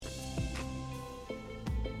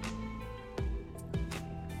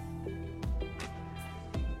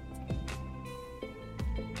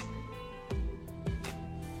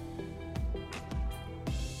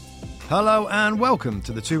Hello and welcome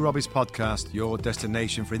to the Two Robbies podcast, your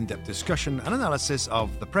destination for in-depth discussion and analysis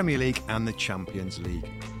of the Premier League and the Champions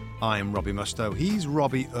League. I'm Robbie Mustoe, he's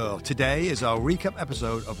Robbie Earle. Today is our recap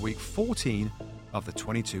episode of week 14 of the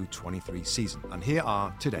 22-23 season, and here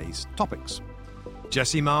are today's topics.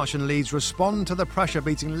 Jesse Marsch and Leeds respond to the pressure,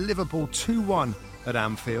 beating Liverpool 2-1 at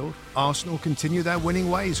Anfield. Arsenal continue their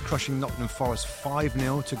winning ways, crushing Nottingham Forest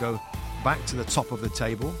 5-0 to go back to the top of the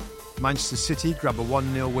table. Manchester City grab a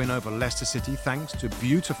 1-0 win over Leicester City thanks to a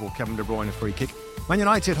beautiful Kevin De Bruyne free kick. Man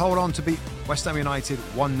United hold on to beat West Ham United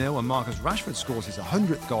 1-0 and Marcus Rashford scores his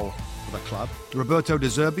 100th goal for the club. Roberto De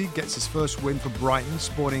Zerbi gets his first win for Brighton,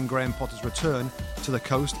 sporting Graham Potter's return to the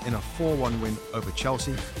coast in a 4-1 win over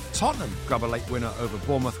Chelsea. Tottenham grab a late winner over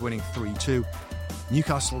Bournemouth, winning 3-2.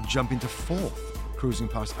 Newcastle jump into fourth, cruising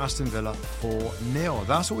past Aston Villa 4-0.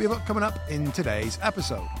 That's what we've got coming up in today's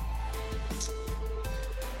episode.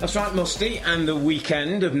 That's right, Musty, and the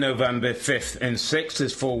weekend of November 5th and 6th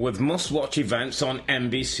is full with must-watch events on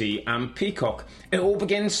NBC and Peacock. It all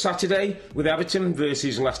begins Saturday with Everton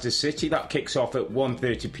versus Leicester City. That kicks off at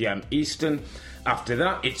 1:30pm Eastern. After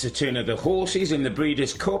that, it's a turn of the horses in the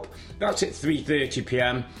Breeders' Cup. That's at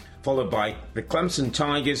 3:30pm, followed by the Clemson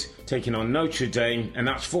Tigers taking on Notre Dame, and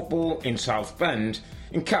that's football in South Bend,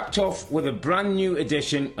 and capped off with a brand new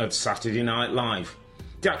edition of Saturday Night Live.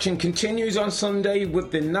 The action continues on Sunday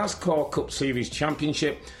with the NASCAR Cup Series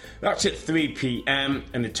Championship. That's at 3pm,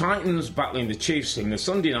 and the Titans battling the Chiefs in the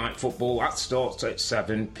Sunday Night Football. That starts at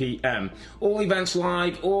 7pm. All events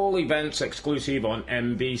live, all events exclusive on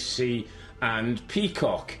NBC and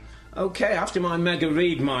Peacock. Okay, after my mega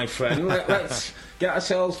read, my friend, let's get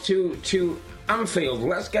ourselves to Anfield.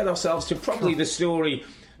 Let's get ourselves to probably the story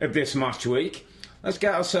of this match week. Let's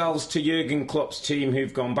get ourselves to Jurgen Klopp's team,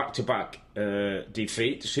 who've gone back-to-back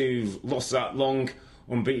defeats, who've lost that long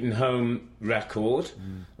unbeaten home record.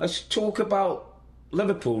 Let's talk about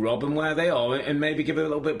Liverpool, Rob, and where they are, and maybe give a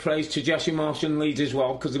little bit of praise to Jesse Marsch and Leeds as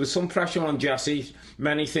well, because there was some pressure on Jesse,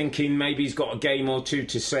 many thinking maybe he's got a game or two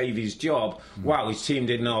to save his job. Wow, his team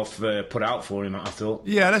didn't half put out for him, I thought.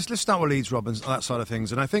 Yeah, let's start with Leeds, Rob, and that side of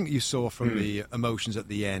things. And I think you saw from the emotions at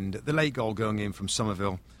the end, the late goal going in from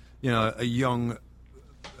Somerville, you know, a young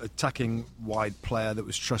attacking wide player that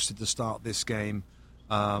was trusted to start this game.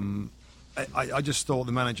 I just thought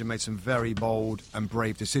the manager made some very bold and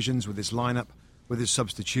brave decisions with his lineup, with his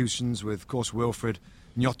substitutions, with, of course, Wilfred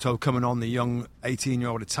Mustoe coming on, the young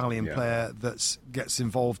 18-year-old Italian player that gets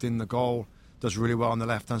involved in the goal, does really well on the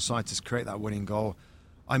left-hand side to create that winning goal.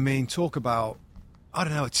 I mean, talk about, I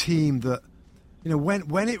don't know, a team that, you know,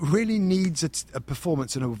 when it really needs a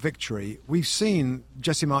performance and a victory, we've seen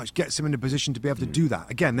Jesse Marsch gets him in a position to be able to do that.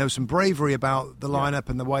 Again, there was some bravery about the lineup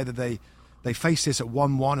and the way that they faced this at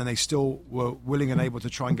 1-1 and they still were willing and able to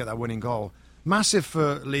try and get that winning goal. Massive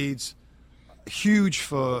for Leeds, huge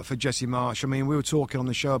for Jesse Marsch. I mean, we were talking on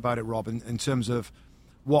the show about it, Rob, in terms of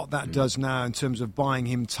what that does now in terms of buying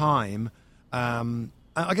him time.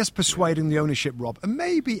 I guess persuading the ownership, Rob, and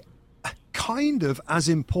maybe kind of as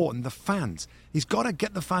important, the fans. He's got to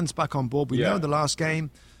get the fans back on board. We know the last game,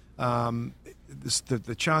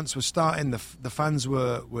 the chants were starting, the fans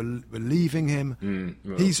were leaving him.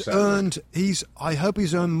 I hope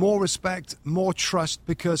he's earned more respect, more trust,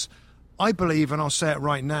 because I believe, and I'll say it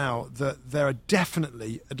right now, that there are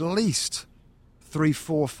definitely at least 3,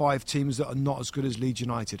 4, 5 teams that are not as good as Leeds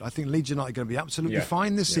United. I think Leeds United are going to be absolutely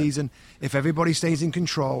fine this season if everybody stays in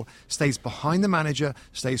control, stays behind the manager,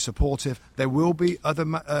 stays supportive. There will be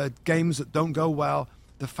other games that don't go well.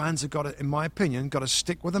 The fans have got to, in my opinion, got to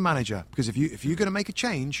stick with the manager, because if you're going to make a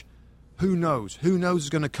change, who knows? Who knows is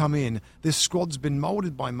going to come in? This squad's been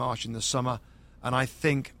moulded by Marsch in the summer, and I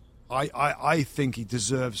think he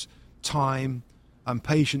deserves time and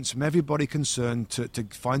patience from everybody concerned to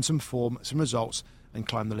find some form, some results, and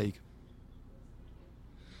climb the league.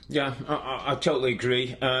 Yeah, I totally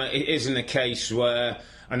agree. It isn't a case where,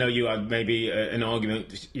 I know you had maybe an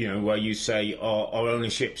argument, you know, where you say our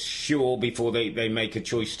ownership's sure before they make a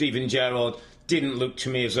choice. Steven Gerrard didn't look to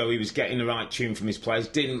me as though he was getting the right tune from his players,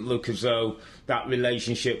 didn't look as though that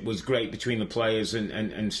relationship was great between the players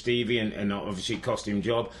and Stevie, and obviously it cost him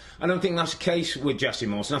job. I don't think that's the case with Jesse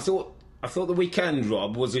Marsch. And I thought the weekend,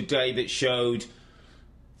 Rob, was a day that showed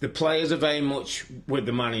the players are very much with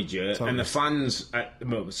the manager, and the fans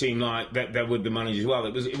seem like they're with the manager as well.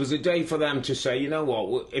 It was a day for them to say, you know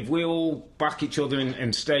what, if we all back each other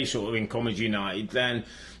and stay sort of in Comedy United, then,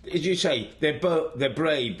 as you say, they're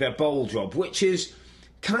brave, they're bold, Rob, which is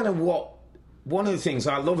kind of what one of the things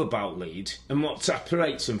I love about Leeds and what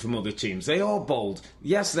separates them from other teams, they are bold.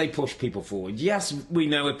 Yes, they push people forward. Yes, we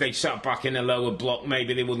know if they sat back in a lower block,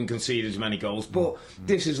 maybe they wouldn't concede as many goals. But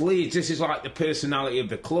this is Leeds. This is like the personality of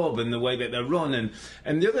the club and the way that they run.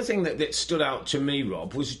 And the other thing that stood out to me,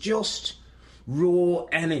 Rob, was just raw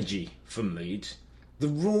energy from Leeds. The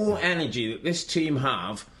raw energy that this team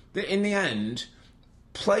have, that in the end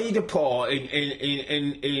played a part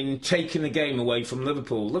in taking the game away from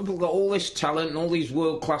Liverpool. Liverpool got all this talent and all these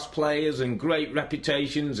world-class players and great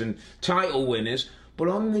reputations and title winners, but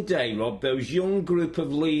on the day, Rob, those young group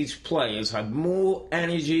of Leeds players had more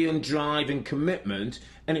energy and drive and commitment,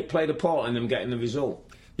 and it played a part in them getting the result.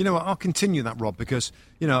 You know what, I'll continue that, Rob, because,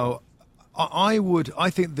 you know, I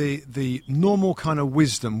think the normal kind of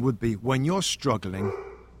wisdom would be when you're struggling,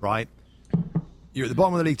 right? You're at the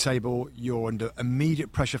bottom of the league table, you're under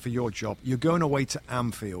immediate pressure for your job, you're going away to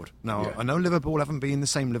Anfield. Now, I know Liverpool haven't been the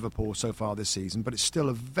same Liverpool so far this season, but it's still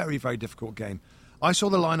a very, very difficult game. I saw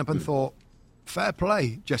the lineup and thought, fair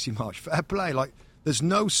play, Jesse Marsch, fair play. Like, there's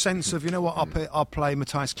no sense of, you know what, I'll play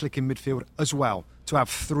Matthias Klick in midfield as well, to have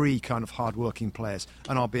three kind of hard-working players,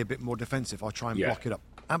 and I'll be a bit more defensive, I'll try and block it up.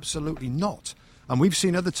 Absolutely not. And we've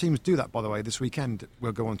seen other teams do that, by the way, this weekend.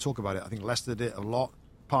 We'll go on and talk about it. I think Leicester did it a lot.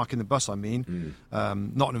 Parking the bus, I mean.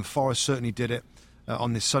 Nottingham Forest certainly did it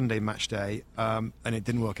on this Sunday match day, and it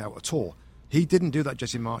didn't work out at all. He didn't do that,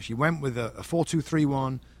 Jesse Marsch. He went with a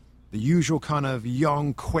 4-2-3-1, the usual kind of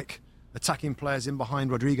young, quick, attacking players in behind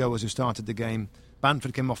Rodrigo was who started the game.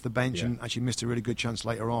 Bamford came off the bench and actually missed a really good chance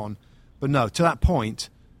later on. But no, to that point,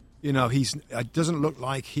 you know, it doesn't look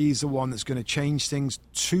like he's the one that's going to change things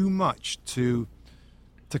too much to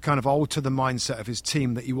kind of alter the mindset of his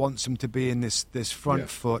team, that he wants them to be in this front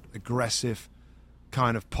foot, aggressive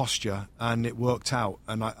kind of posture, and it worked out.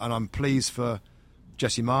 And I'm pleased for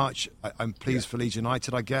Jesse Marsch. I'm pleased for Leeds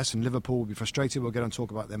United, I guess, and Liverpool will be frustrated. We'll get on and talk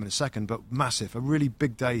about them in a second, but massive, a really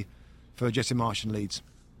big day for Jesse Marsch and Leeds.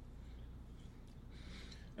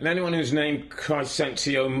 And anyone who's named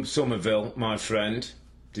Crescencio Somerville, my friend,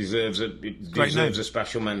 deserves a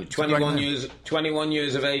special mention. 21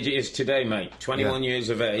 years of age it is today, mate. 21 years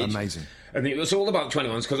of age. Amazing. And it was all about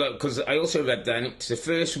 21s because I also read then it's the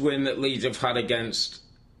first win that Leeds have had against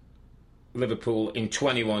Liverpool in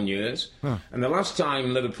 21 years. Huh. And the last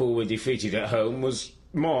time Liverpool were defeated at home was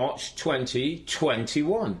March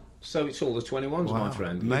 2021. So it's all the 21s, my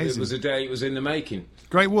friend. Amazing. It was a day, it was in the making.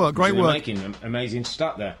 Great work. Amazing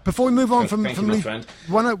stat there. Before we move on from Leeds,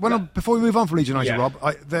 before we move on from Leeds United, Rob,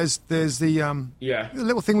 there's the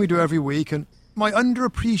little thing we do every week, and my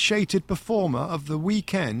underappreciated performer of the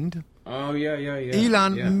weekend.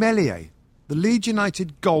 Illan Meslier, the Leeds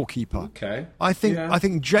United goalkeeper. Okay. I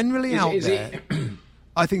think generally out there,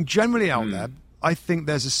 I think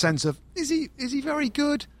there's a sense of is he very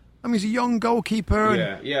good? I mean, he's a young goalkeeper.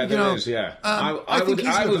 I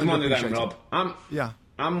was one of them, Rob.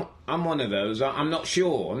 I'm one of those. I'm not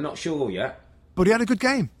sure yet. But he had a good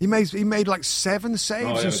game. He made like 7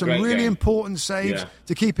 saves and some really important saves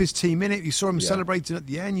to keep his team in it. You saw him celebrating at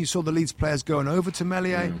the end. You saw the Leeds players going over to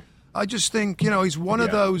Meslier. I just think, you know, he's one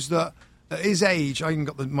of those that at his age, I even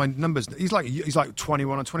got my numbers. He's like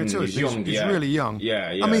 21 or 22. He's young. He's really young.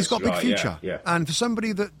 I mean, he's got a big future. And for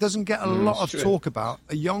somebody that doesn't get a lot of talk about,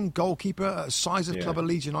 a young goalkeeper at the size of club of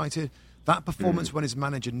Leeds United, that performance when his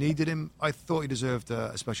manager needed him, I thought he deserved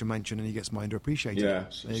a special mention, and he gets my underappreciated.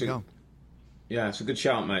 There you go. Yeah, it's a good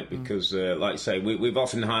shout, mate, because, like I say, we've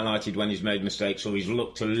often highlighted when he's made mistakes or he's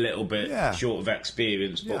looked a little bit short of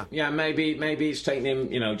experience. But, maybe it's taken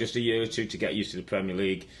him, you know, just a year or two to get used to the Premier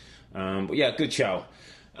League. But, good shout.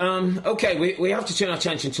 Okay, we have to turn our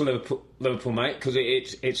attention to Liverpool, mate, because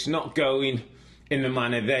it's not going in the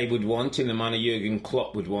manner they would want, in the manner Jurgen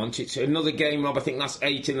Klopp would want. It's another game, Rob. I think that's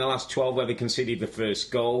 8 in the last 12 where they conceded the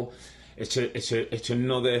first goal. It's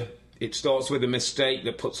another. It starts with a mistake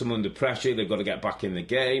that puts them under pressure. They've got to get back in the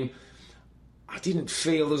game. I didn't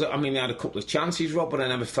feel they had a couple of chances, Rob, but I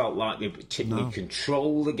never felt like they particularly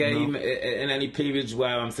controlled the game in any periods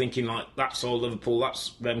where I'm thinking, like, that's all Liverpool, that's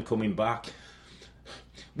them coming back.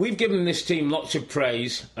 We've given this team lots of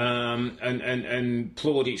praise and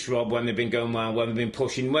plaudits, Rob, when they've been going well, when they've been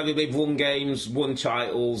pushing, whether they've won games, won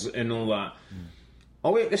titles and all that.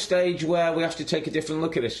 Are we at the stage where we have to take a different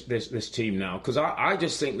look at this team now? Because I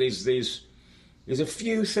just think there's a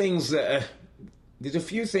few things that there's a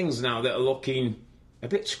few things now that are looking a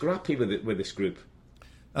bit scrappy with this group.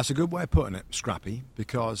 That's a good way of putting it, scrappy,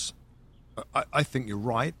 because I think you're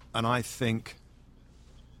right, and I think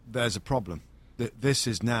there's a problem. This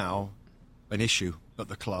is now an issue at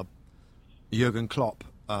the club. Jurgen Klopp,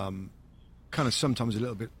 kind of sometimes a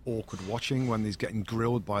little bit awkward watching when he's getting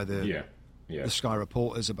grilled by the the Sky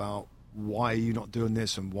reporters about why are you not doing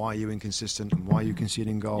this and why are you inconsistent and why are you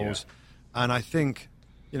conceding goals. And I think,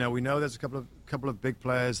 we know there's a couple of big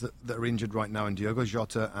players that are injured right now in Diogo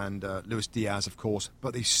Jota and Luis Diaz, of course,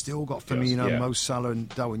 but they've still got Firmino, Mo Salah and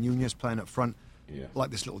Darwin Núñez playing up front,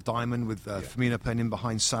 like this little diamond with Firmino playing in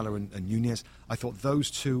behind Salah and Núñez. I thought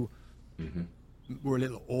those two were a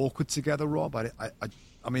little awkward together, Rob.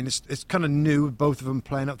 I mean, it's kind of new, both of them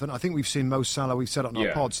playing up front. I think we've seen Mo Salah, we've said it on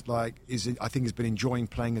our pods, I think he's been enjoying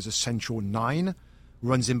playing as a central 9,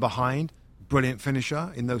 runs in behind, brilliant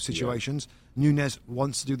finisher in those situations. Núñez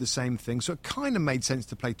wants to do the same thing, so it kind of made sense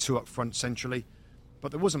to play 2 up front centrally,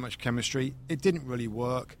 but there wasn't much chemistry. It didn't really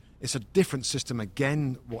work. It's a different system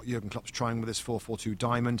again, what Jurgen Klopp's trying with this 4-4-2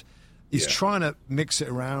 diamond. He's trying to mix it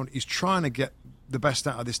around. He's trying to get the best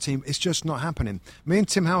out of this team. It's just not happening. Me and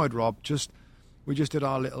Tim Howard, Rob, we just did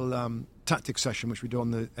our little tactics session, which we do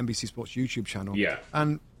on the NBC Sports YouTube channel. Yeah.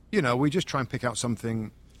 And, we just try and pick out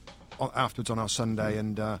something afterwards on our Sunday.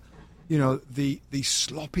 And, the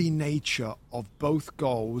sloppy nature of both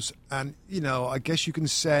goals. And, I guess you can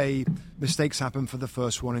say mistakes happened for the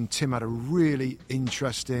first one. And Tim had a really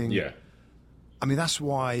interesting... I mean, that's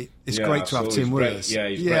why it's great to have Tim with us.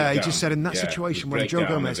 He just said in that situation when Joe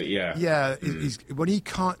Gomez... he's, when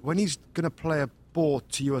he's going to play a ball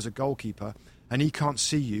to you as a goalkeeper... and he can't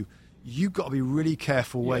see you, you've got to be really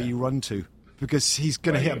careful where you run to, because he's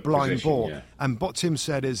going to hit a blind ball. And what Tim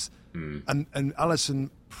said is, and Alisson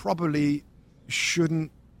probably shouldn't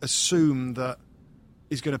assume that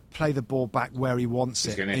he's going to play the ball back where he wants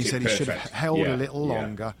it. And he said he should have held a little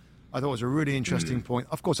longer. I thought it was a really interesting point.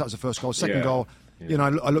 Of course, that was the first goal. Second goal,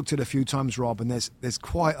 I looked at it a few times, Rob, and there's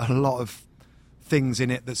quite a lot of things in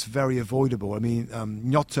it that's very avoidable. I mean,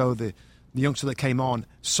 Mustoe, the youngster that came on,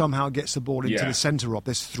 somehow gets the ball into the centre, Rob.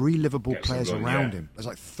 There's 3 Liverpool players around him. There's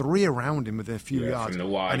like 3 around him within a few yards.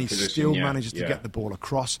 And he still manages to get the ball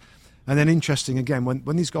across. And then interesting, again,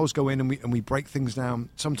 when these goals go in and we break things down,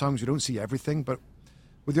 sometimes we don't see everything, but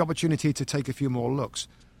with the opportunity to take a few more looks,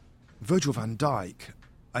 Virgil van Dijk,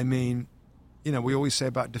 I mean, we always say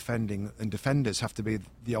about defending, and defenders have to be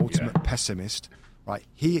the ultimate pessimist, right?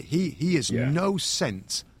 He has no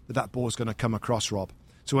sense that ball's going to come across, Rob.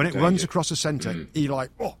 So when it runs across the centre, he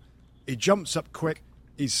jumps up quick.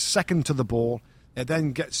 He's second to the ball. It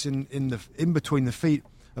then gets in between the feet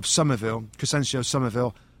of Crescencio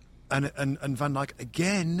Somerville, and Van Dijk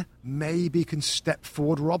again maybe can step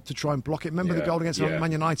forward, Rob, to try and block it. Remember the goal against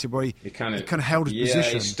Man United where he kind of held his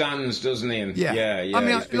position. He stands, doesn't he? And I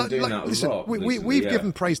mean, he's been doing that a lot. We've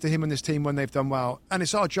given praise to him and this team when they've done well, and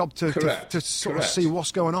it's our job to sort of see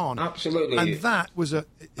what's going on. Absolutely. And that was I've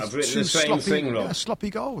written the same thing, Rob. Sloppy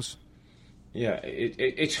goals. Yeah,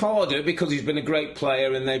 it's harder because he's been a great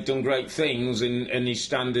player and they've done great things and his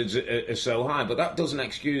standards are so high. But that doesn't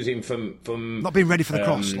excuse him from not being ready for the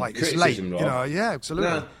cross. Like it's late, Rob.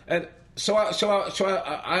 Absolutely. No, so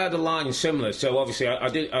I had a line similar. So obviously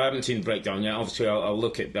I haven't seen the breakdown yet. Obviously I'll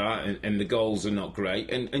look at that and the goals are not great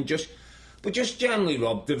But just generally,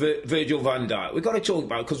 Rob, the Virgil van Dijk, we've got to talk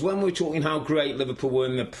about, because when we're talking how great Liverpool were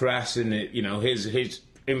in the press and his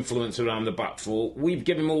influence around the back four, we've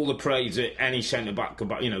given him all the praise that any centre-back could,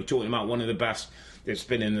 talking about one of the best that's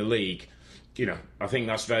been in the league. I think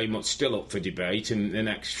that's very much still up for debate, and the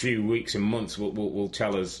next few weeks and months will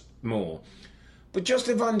tell us more. But just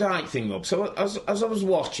the Van Dijk thing, Rob, so as I was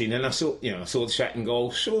watching and I saw the second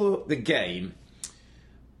goal, saw the game,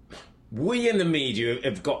 we in the media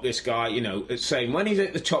have got this guy, saying when he's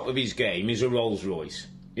at the top of his game, he's a Rolls Royce.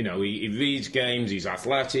 He reads games, he's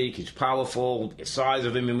athletic, he's powerful, the size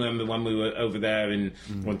of him. Remember when we were over there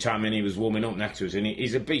one time and he was warming up next to us, and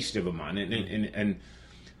he's a beast of a man.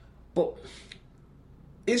 But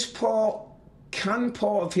can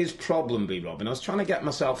part of his problem be, Robin? I was trying to get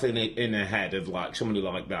myself in a head of like somebody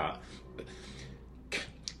like that.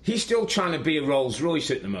 He's still trying to be a Rolls Royce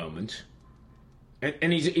at the moment,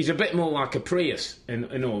 and he's a bit more like a Prius,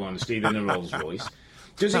 in all honesty, than a Rolls Royce.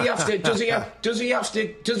 Does he have to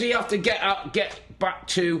get back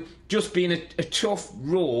to just being a tough,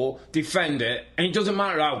 raw defender? And it doesn't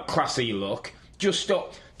matter how classy you look. Just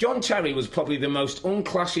stop. John Terry was probably the most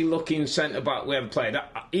unclassy-looking centre-back we ever played.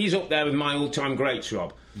 He's up there with my all-time greats,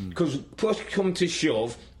 Rob. Because push come to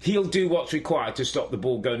shove, he'll do what's required to stop the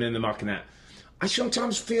ball going in the back of net. I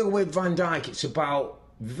sometimes feel with Van Dijk, it's about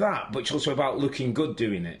that, but it's also about looking good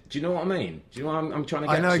doing it. Do you know what I mean? Do you know what I'm trying to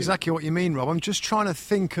get I know to? Exactly what you mean, Rob. I'm just trying to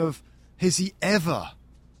think of, has he ever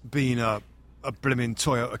been a blimmin'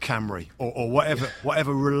 Toyota Camry or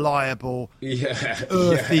whatever reliable,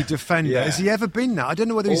 earthy defender? Yeah. Has he ever been that? I don't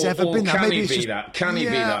know whether he's ever been that. Maybe he be that? Can he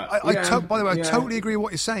be that? By the way, I totally agree with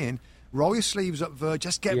what you're saying, roll your sleeves up, Ver,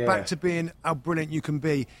 just get back to being how brilliant you can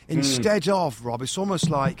be. Instead of, Rob, it's almost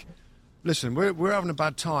like, listen, we're having a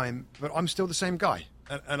bad time, but I'm still the same guy.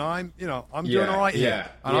 And I'm doing all right here.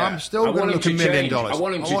 And I'm still going to look $1 million. I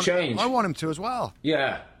want him to change. I want him to as well.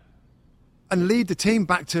 Yeah. And lead the team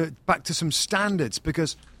back to some standards,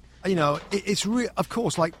 because, it's real. Of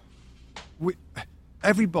course,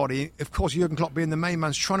 everybody, of course, Jurgen Klopp being the main man,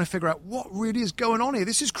 is trying to figure out what really is going on here.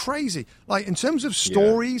 This is crazy. Like, in terms of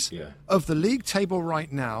stories of the league table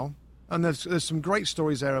right now, and there's some great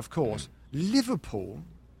stories there, of course. Liverpool,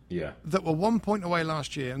 that were 1 point away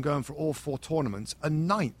last year and going for all 4 tournaments, a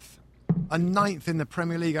ninth in the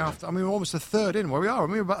Premier League after. I mean, we're almost a third in where we are. I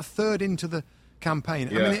mean, we're about a third into the campaign.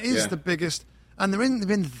 I mean, it is the biggest, and there haven't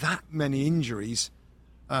been that many injuries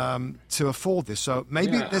to afford this. So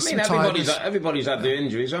maybe there's some time. Everybody's had their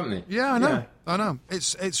injuries, haven't they? Yeah, I know. Yeah. I know.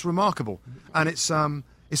 It's remarkable, and it's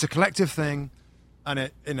a collective thing, and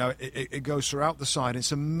it goes throughout the side.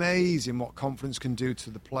 It's amazing what confidence can do to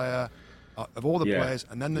the player, of all the players,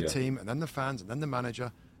 and then the team, and then the fans, and then the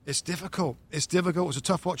manager. It's difficult. It's a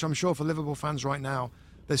tough watch, I'm sure, for Liverpool fans right now.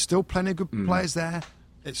 There's still plenty of good players there.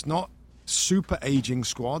 It's not super aging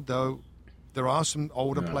squad, though. There are some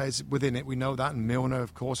older players within it. We know that, and Milner,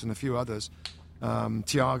 of course, and a few others.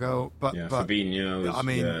 Thiago, but Fabinho. I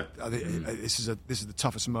mean, this is the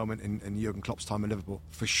toughest moment in Jurgen Klopp's time at Liverpool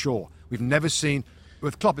for sure. We've never seen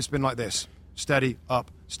with Klopp. It's been like this: steady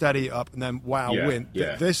up, and then win.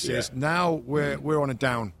 This is now we're on a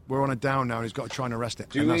down. We're on a down now, and he's got to try and arrest it,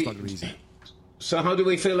 that's not going to be easy. So how do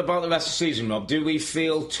we feel about the rest of the season, Rob? Do we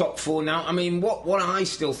feel top 4 now? I mean, what I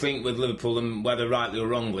still think with Liverpool, and whether rightly or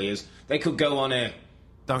wrongly, is they could go on a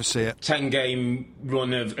 10-game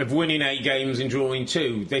run of winning 8 games and drawing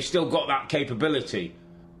 2. They've still got that capability,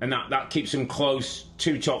 and that keeps them close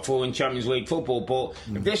to top 4 in Champions League football. But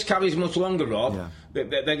if this carries much longer, Rob,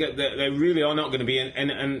 they really are not going to be in.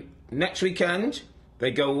 And next weekend, they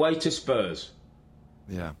go away to Spurs.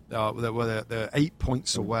 Yeah, they're 8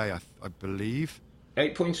 points away, I believe.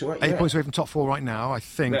 8 points away. 8 points away from top 4 right now, I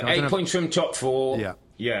think. They're 8 points from top 4.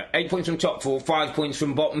 Yeah. 8 points from top 4. 5 points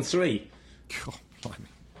from bottom 3. God, blimey.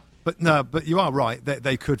 But you are right.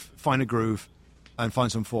 They could find a groove and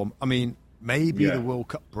find some form. I mean, maybe the World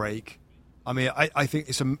Cup break. I mean, I think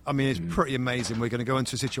it's pretty amazing. We're going to go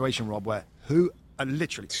into a situation, Rob, where who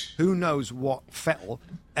knows what fettle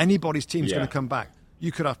anybody's team's going to come back.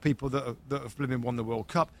 You could have people that have won the World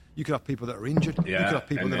Cup. You could have people that are injured. You could have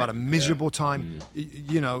people that have had a miserable time.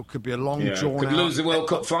 Could be a long drawn out. Could lose the World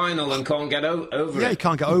Cup final and can't get over it. Yeah, you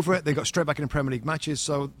can't get over it. They got straight back in the Premier League matches.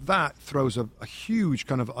 So that throws a huge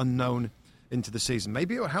kind of unknown into the season.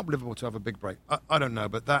 Maybe it will help Liverpool to have a big break. I don't know,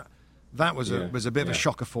 but that was a bit of a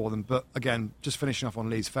shocker for them. But again, just finishing off on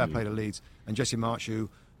Leeds, fair play to Leeds and Jesse Marsch,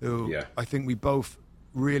 who I think we both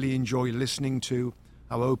really enjoy listening to,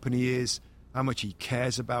 how open he is, how much he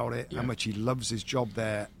cares about it, how much he loves his job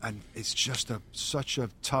there. And it's just such a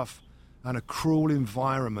tough and a cruel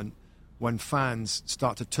environment when fans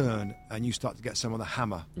start to turn and you start to get some of the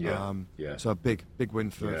hammer. So a big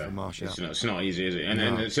win for Marsch. It's not easy, is it?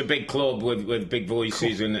 And it's a big club with big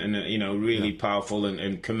voices and really powerful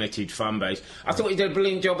and committed fan base. I thought he did a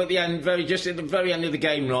brilliant job at the end, just at the very end of the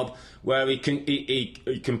game, Rob, where he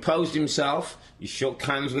composed himself. He shook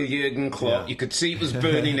hands with Jurgen Klopp. You could see it was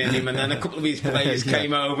burning in him, and then a couple of his players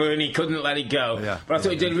came over, and he couldn't let it go. But I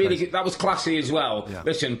thought he did really good. That was classy as well.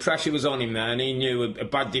 Listen, pressure was on him there, and he knew a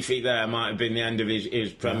bad defeat there might have been the end of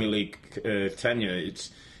his Premier League tenure.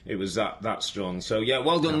 It was that strong. So,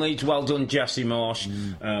 well done, Leeds. Well done, Jesse Marsch.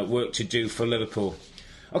 Work to do for Liverpool.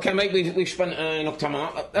 OK, mate, we've spent enough time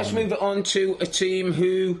on that. Let's move it on to a team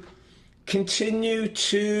who continue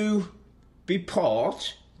to be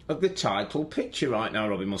part of the title picture right now,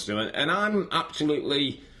 Robbie Mustoe, and I'm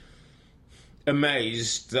absolutely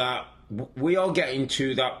amazed that we are getting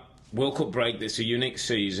to that World Cup break that's a unique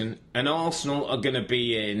season, and Arsenal are going to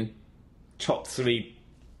be in top 3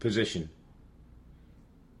 position.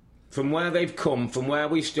 From where they've come, from where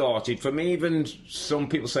we started, from even some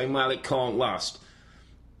people saying, well, it can't last.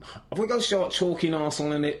 Have we got to start talking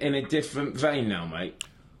Arsenal in a different vein now, mate?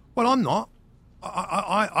 Well, I'm not.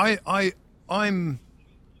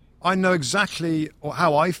 I know exactly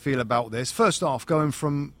how I feel about this. First off, going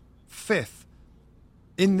from 5th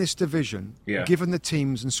in this division, given the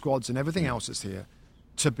teams and squads and everything else that's here,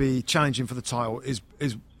 to be challenging for the title is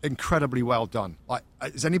incredibly well done. Like,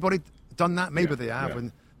 has anybody done that? Maybe they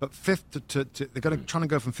have. But 5th they're going to trying to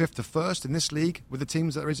go from 5th to 1st in this league with the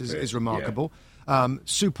teams that there is remarkable.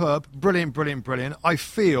 Superb, brilliant. I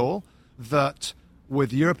feel that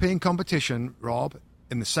with European competition, Rob,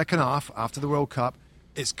 in the second half after the World Cup,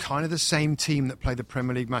 it's kind of the same team that play the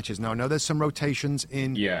Premier League matches. Now, I know there's some rotations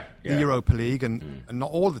in the Europa League, and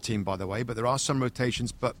not all the team, by the way, but there are some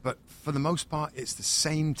rotations. But for the most part, it's the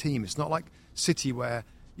same team. It's not like City where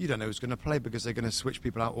you don't know who's going to play because they're going to switch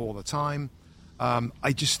people out all the time.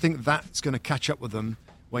 I just think that's going to catch up with them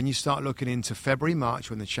when you start looking into February, March,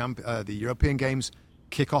 when the European games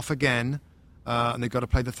kick off again, and they've got to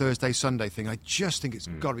play the Thursday-Sunday thing. I just think it's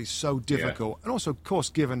got to be so difficult. And also, of course,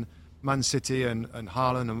 given Man City and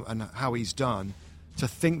Haaland and how he's done, to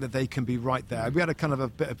think that they can be right there. We had a kind of a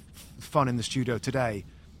bit of fun in the studio today,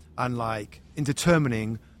 and in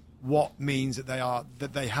determining what means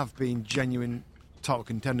that they have been genuine title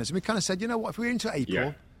contenders. And we kind of said, you know what, if we're into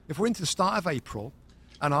April, if we're into the start of April,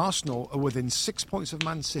 and Arsenal are within 6 points of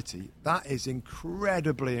Man City, that is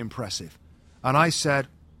incredibly impressive. And I said,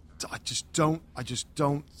 I just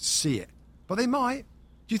don't see it. But they might.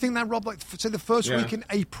 Do you think that, Rob, say the first week in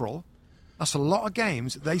April, that's a lot of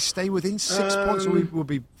games, they stay within 6 points, will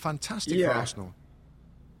be fantastic for Arsenal.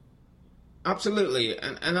 Absolutely.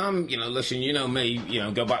 And I'm, listen,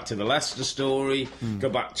 me, go back to the Leicester story, go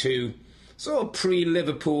back to sort of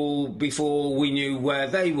pre-Liverpool, before we knew where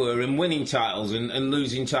they were, and winning titles and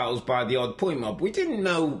losing titles by the odd point mob. We didn't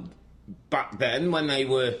know back then, when they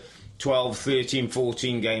were 12, 13,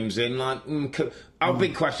 14 games in, our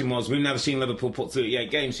big question was, we've never seen Liverpool put 38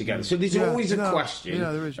 games together. So there's always a question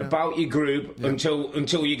about your group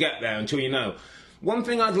until you get there, until you know. One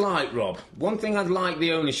thing I'd like, Rob,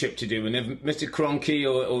 the ownership to do, and if Mr. Kroenke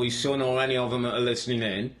or his son or any of them that are listening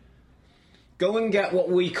in, go and get what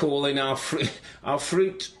we call in our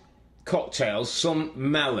fruit cocktails some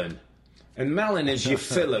melon. And melon is your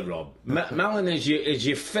filler, Rob. Melon is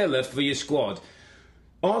your filler for your squad.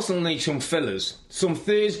 Arsenal need some fillers, some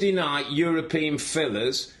Thursday night European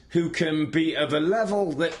fillers who can be of a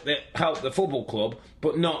level that help the football club,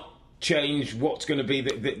 but not change what's going to be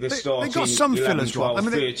the starting. They've got some 11, fillers, 12, Rob. I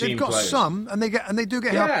mean, they've got players. some, and they do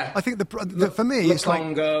get help. I think for me, it's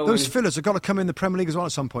like those fillers have got to come in the Premier League as well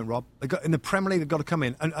at some point, Rob. In the Premier League, they've got to come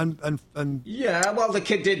in and well, the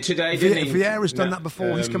kid did today, didn't he? Vieira's done that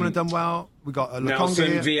before. He's come in and done well. We've got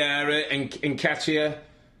Nelson, here. Vieira, and Nketiah.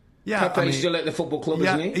 Yeah, Pepe's still at the football club,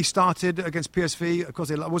 isn't he? He started against PSV. Of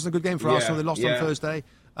course, it wasn't a good game for Arsenal. They lost on Thursday.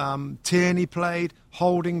 Tierney played,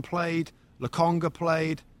 Holding played, Lokonga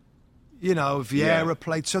played. Vieira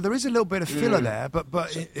played. So there is a little bit of filler there,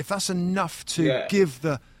 but if that's enough to give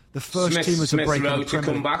the first teamers a break in the Premier League. to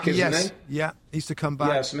come back, isn't he? Yeah, he's to come back.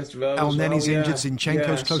 Yeah, Smith Rowe. El Nenny's injured.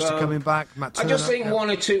 Zinchenko's close to coming back. Matt Turner, I just think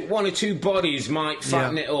one or two bodies might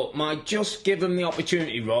fatten it up. Might just give them the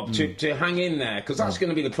opportunity, Rob, to hang in there, because that's going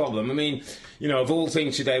to be the problem. I mean, of all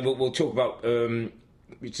things today, we'll talk about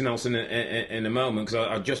Reiss Nelson in a moment, because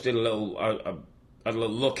I just did a little. I had a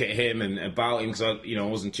little look at him and about him, because I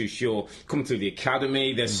wasn't too sure. Come through the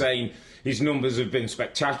academy, they're saying his numbers have been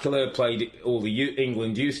spectacular. Played all the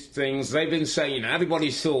England youth things. They've been saying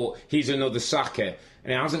everybody's thought he's another Saka,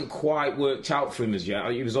 and it hasn't quite worked out for him as yet.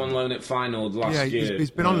 He was on loan at Feyenoord last year.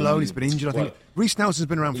 He's been on loan. He's been injured. I think Reiss Nelson's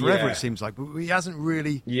been around forever. It seems like, but he hasn't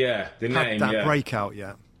really had that breakout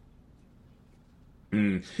yet.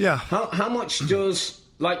 Yeah. How much does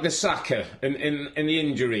the Saka in the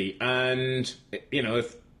injury, and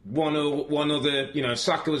if one other,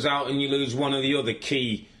 Saka was out and you lose one of the other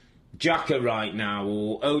key, Xhaka right now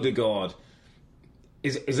or Odegaard,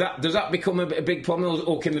 does that become a big problem,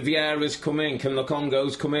 or can the Vieiras come in, can the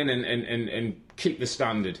Congos come in and keep the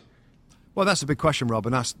standard? Well, that's a big question, Rob,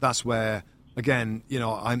 and that's where, again,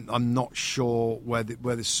 I'm not sure where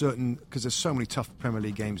there's certain, because there's so many tough Premier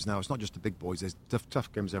League games now. It's not just the big boys. There's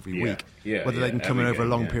tough games every week. Whether they can come in over a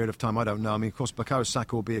long period of time, I don't know. I mean, of course, Bukayo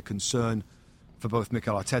Saka will be a concern for both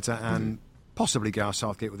Mikel Arteta and possibly Gareth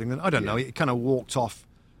Southgate with England. I don't know. He kind of walked off.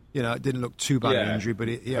 It didn't look too bad an injury, but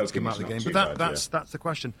he had to come out of the game. But that's the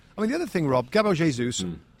question. I mean, the other thing, Rob, Gabriel Jesus.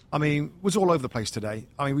 Was all over the place today.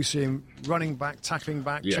 I mean, we see him running back, tackling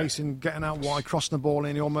back, chasing, getting out wide, crossing the ball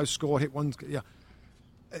in. He almost scored, hit one. Yeah.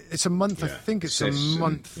 It's a month, I think it's a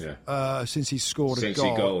month since he scored a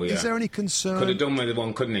goal. Is there any concern? Could have done with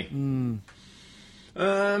one, couldn't he?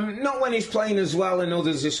 Not when he's playing as well and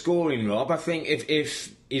others are scoring, Rob. I think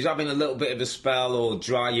if he's having a little bit of a spell or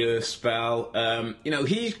drier spell,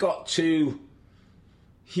 he's got to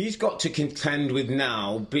contend with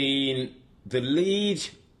now being the lead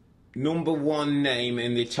number one name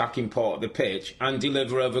in the attacking part of the pitch and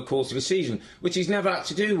deliver over the course of a season, which he's never had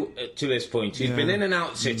to do to this point. He's been in and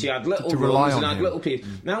out of City, had little runs and had little pieces.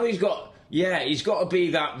 Now he's got to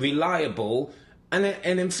be that reliable. And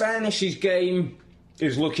in fairness, his game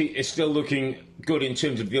is still looking good in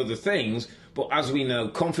terms of the other things. But as we know,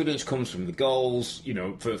 confidence comes from the goals. You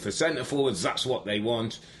know, for centre forwards, that's what they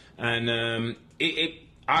want. And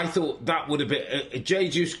I thought that would have been a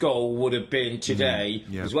Jesus goal would have been today,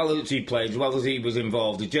 as well as he played, as well as he was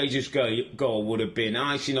involved. A Jesus goal would have been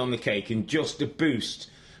icing on the cake and just a boost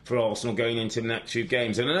for Arsenal going into the next few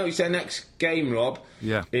games. And I know you said next game, Rob,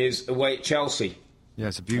 is away at Chelsea. Yeah,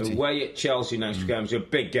 it's a beauty. Away at Chelsea next game. It's a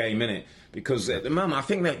big game, isn't it? Because at the moment, I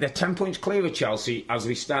think they're 10 points clear of Chelsea as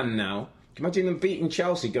we stand now. Can you imagine them beating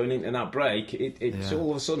Chelsea going into that break? It's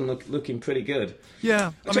all of a sudden looking pretty good.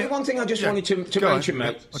 Yeah. I mean, one thing I just wanted to mention,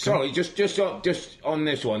 mate. Okay. Sorry, just on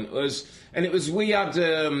this one we had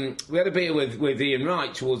a bit with Ian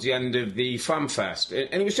Wright towards the end of the Fan Fest,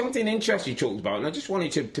 and it was something interesting he talked about, and I just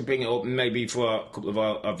wanted to bring it up maybe for a couple of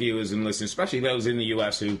our viewers and listeners, especially those in the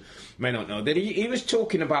US who may not know that he was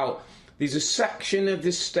talking about there's a section of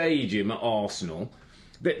the stadium at Arsenal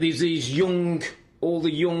that there's these all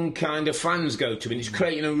the young kind of fans go to, and it's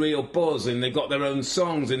creating a real buzz, and they've got their own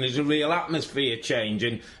songs, and there's a real atmosphere change.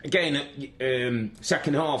 And again,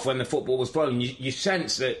 second half when the football was flowing, you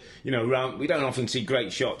sense that, you know, we don't often see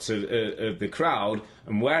great shots of the crowd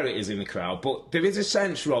and where it is in the crowd, but there is a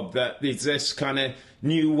sense, Rob, that there's this kind of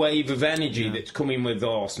new wave of energy that's coming with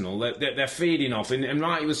Arsenal that they're feeding off. And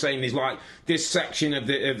Wright was saying there's like this section of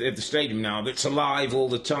the stadium now that's alive all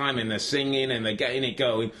the time, and they're singing and they're getting it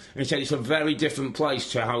going. And he said it's a very different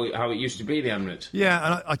place to how it used to be, the Emirates. Yeah,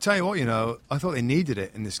 and I tell you what, you know, I thought they needed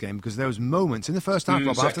it in this game because there was moments in the first half,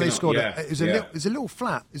 Rob, after they scored, it was a little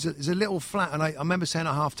flat. It's a little flat, and I remember saying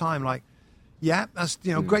at half time, like, yeah, that's,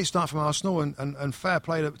 you know, great start from Arsenal and fair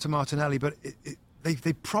play to Martinelli, but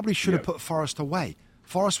they probably should have put Forest away.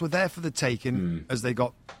 Forest were there for the taking as they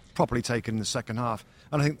got properly taken in the second half.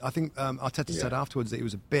 And I think Arteta said afterwards that he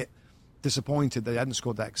was a bit disappointed they hadn't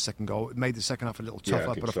scored that second goal. It made the second half a little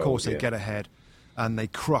tougher, but of course they get ahead and they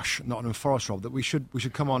crush Nottingham Forest, Rob, that we should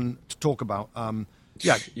come on to talk about.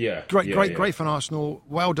 Great from Arsenal.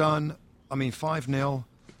 Well done. I mean, 5-0.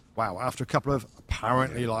 Wow, after a couple of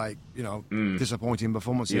apparently disappointing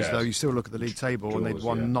performances, though you still look at the league table and they'd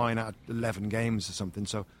won 9 out of 11 games or something.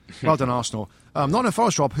 So well done, Arsenal. Nottingham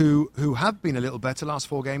Forest, Rob, who have been a little better last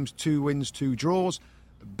 4 games, 2 wins, 2 draws,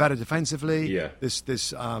 better defensively. Yeah.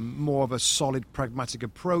 This more of a solid, pragmatic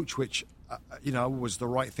approach, which was the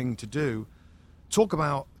right thing to do. Talk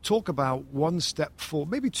about 1 step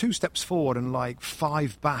forward, maybe 2 steps forward, and like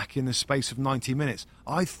 5 back in the space of 90 minutes.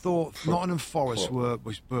 I thought Nottingham Forest were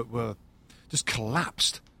just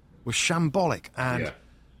collapsed, were shambolic, and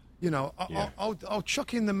I'll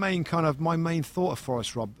chuck in my main thought of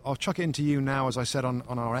Forest, Rob. I'll chuck it into you now, as I said on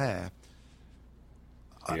our air.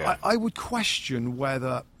 I would question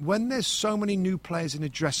whether, when there's so many new players in the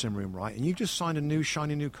dressing room, right, and you've just signed a new,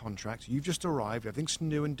 shiny new contract, you've just arrived, everything's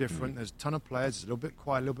new and different, there's a ton of players, it's a little bit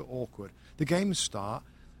quiet, a little bit awkward. The games start,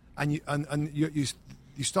 and you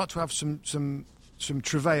start to have some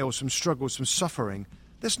travail, some struggle, some suffering.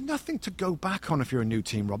 There's nothing to go back on if you're a new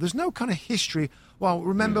team, Rob. There's no kind of history. Well,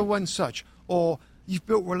 remember when such, or you've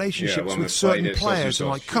built relationships with certain players,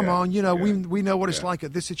 and like, come on, we know what it's like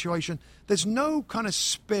at this situation. There's no kind of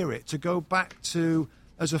spirit to go back to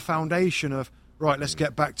as a foundation of, right, let's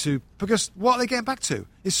get back to, because what are they getting back to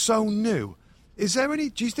is so new. Do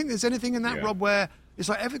you think there's anything in that, Rob, where it's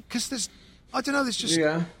like, because there's, I don't know, there's just,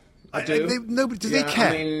 I do. Do they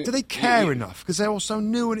care? Do they care enough? Because they're all so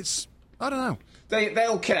new, and it's, I don't know.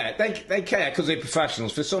 They'll care. They care because they're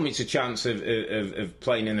professionals. For some, it's a chance of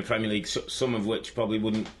playing in the Premier League. Some of which probably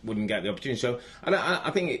wouldn't get the opportunity. So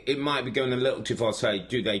I think it might be going a little too far to say,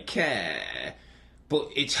 do they care? But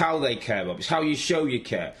it's how they care, Rob. It's how you show you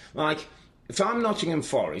care. Like, if I'm Nottingham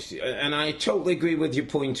Forest, and I totally agree with your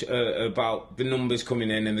point about the numbers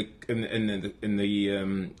coming in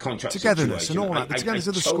the contract togetherness situation. and all that, the togetherness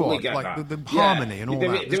of the totally squad, like the harmony and all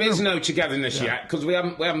that. There is no togetherness yet because we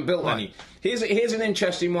haven't built any. Here's an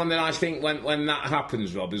interesting one that I think when that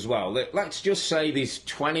happens, Rob, as well. Let's just say there's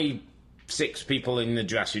 26 people in the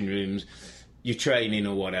dressing rooms, you're training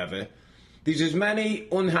or whatever. There's as many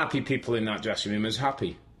unhappy people in that dressing room as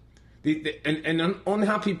happy. And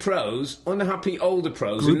unhappy older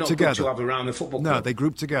pros are not good to have around the football club. No, they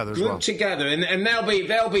group together as well. Group together, and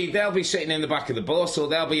they'll be sitting in the back of the bus, or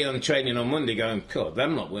they'll be on training on Monday going, God,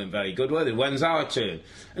 them lot weren't very good, were they? When's our turn?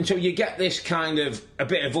 And so you get this kind of a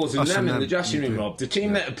bit of us and them in the dressing room, Rob. The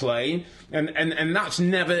team that are playing, and that's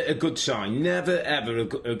never a good sign. Never ever a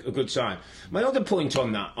good sign. My other point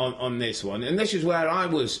on that, on this one, and this is where I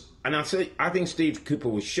was, and I think Steve Cooper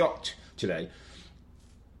was shocked today.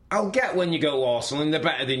 I'll get when you go Arsenal and they're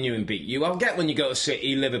better than you and beat you. I'll get when you go to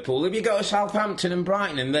City, Liverpool. If you go to Southampton and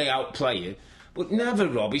Brighton and they outplay you. But never,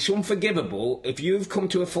 Rob. It's unforgivable if you've come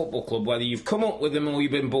to a football club, whether you've come up with them or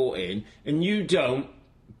you've been bought in, and you don't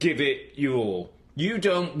give it your all. You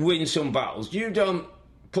don't win some battles. You don't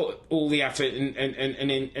put all the effort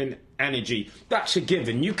and energy. That's a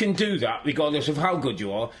given. You can do that regardless of how good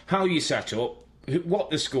you are, how you set up, what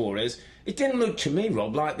the score is. It didn't look to me,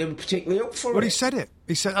 Rob, like they were particularly up for it. But he said it.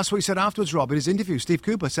 That's what he said afterwards, Rob, in his interview. Steve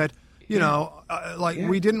Cooper said,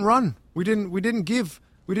 we didn't run. We didn't give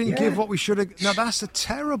what we should have. Now, that's a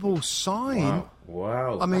terrible sign.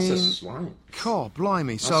 Wow. I mean, that's a sign. God,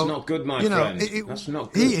 blimey. That's not good, my friend. That's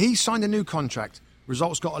not good. He signed a new contract.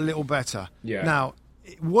 Results got a little better. Yeah. Now,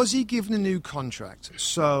 was he given a new contract?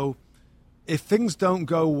 So, if things don't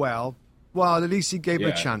go well, at least he gave him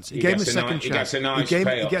a chance. He gave him a second chance. He gets a nice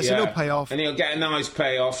payoff. He gets a little payoff. And he'll get a nice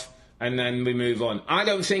payoff, and then we move on. I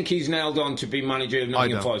don't think he's nailed on to be manager of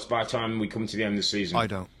Nottingham Forest by the time we come to the end of the season. I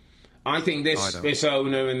don't. I think this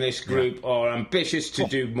owner and this group are ambitious to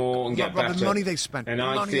do more and get better. The money they spent. And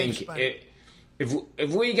I think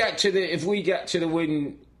if we get to the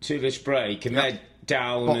win to this break and they're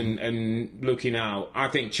down and looking out, I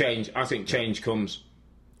think change comes.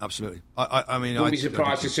 Absolutely. I mean, wouldn't be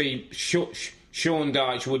surprised to see Sean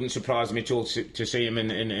Dyche. Wouldn't surprise me at all to see him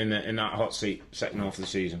in that hot seat second half of the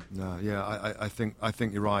season. No, I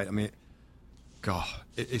think you're right. I mean, God,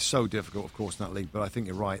 it's so difficult, of course, in that league. But I think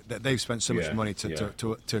you're right. They've spent so much money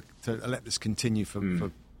to let this continue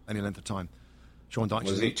for any length of time. Sean Dyche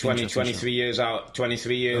was it 23 years out?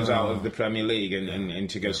 23 years out of the Premier League, and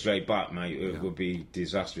to go straight back, mate, it would be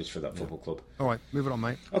disastrous for that football club. All right, moving on,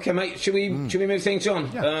 mate. Okay, mate. Should we move things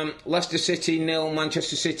on? Yeah. Leicester City 0,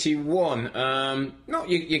 Manchester City 1. Not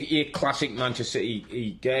your classic Manchester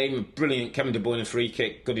City game. Brilliant Kevin De Bruyne free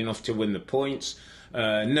kick, good enough to win the points.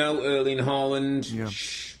 No Earle in Haaland. Yeah.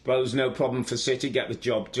 Suppose no problem for City. Get the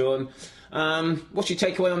job done. What's your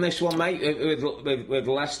takeaway on this one, mate, with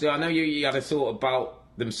Leicester? I know you had a thought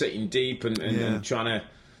about them sitting deep and trying to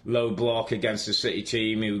low block against the City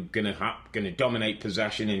team who are going to dominate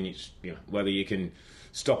possession, and it's, whether you can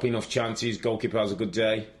stop enough chances. Goalkeeper has a good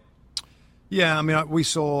day. Yeah, I mean, we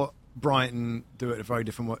saw Brighton do it a very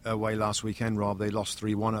different way last weekend, Rob. They lost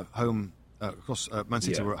 3-1 at home. Of course, Man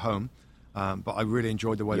City were at home, but I really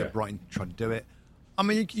enjoyed the way that Brighton tried to do it. I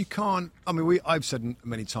mean, you can't. I mean, I've said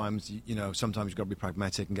many times, sometimes you've got to be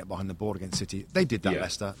pragmatic and get behind the board against City. They did that,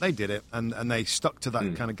 Leicester. They did it, and they stuck to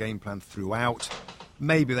that kind of game plan throughout.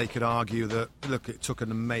 Maybe they could argue that, look, it took an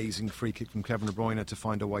amazing free kick from Kevin De Bruyne to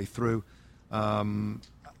find a way through. I mean,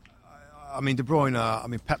 De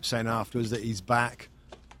Bruyne. Pep saying afterwards that he's back.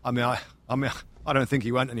 I don't think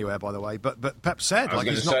he went anywhere, by the way. But Pep said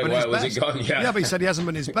he's not been his best. But he said he hasn't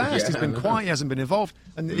been his best. He's been quiet. He hasn't been involved.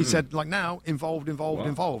 And he said now involved.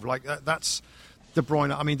 Like that's De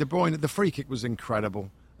Bruyne. I mean, De Bruyne. The free kick was incredible.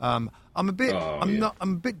 I'm a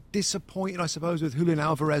bit disappointed, I suppose, with Julian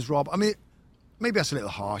Alvarez, Rob. I mean, maybe that's a little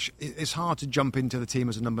harsh. It's hard to jump into the team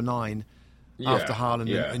as a number 9 after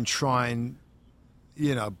Haaland and try and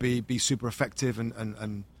be super effective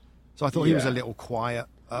and so I thought he was a little quiet.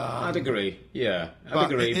 I'd agree. Yeah, I'd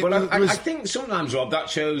agree. But I think sometimes, Rob, that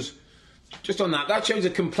shows a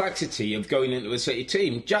complexity of going into a City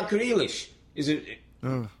team. Jack Grealish is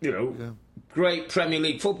great Premier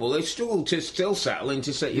League footballer. They struggle to still settle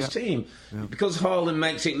into City's team because Haaland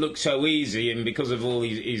makes it look so easy, and because of all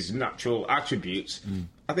his natural attributes.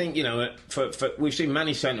 I think for we've seen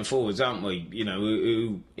many centre forwards, haven't we?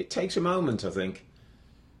 Who it takes a moment, I think.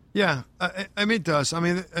 Yeah, I mean it does. I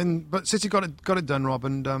mean, but City got it done, Rob,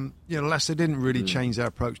 and Leicester didn't really change their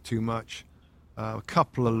approach too much. A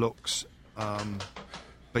couple of looks,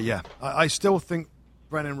 but I still think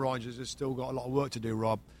Brendan Rodgers has still got a lot of work to do,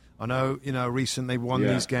 Rob. I know, recently they won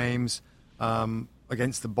these games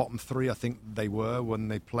against the bottom 3. I think they were when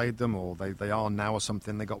they played them, or they are now, or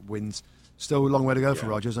something. They got wins. Still a long way to go for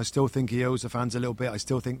Rodgers. I still think he owes the fans a little bit. I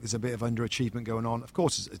still think there's a bit of underachievement going on. Of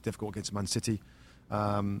course, it's difficult against Man City.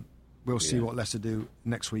 We'll see what Leicester do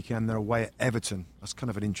next weekend. They're away at Everton. That's kind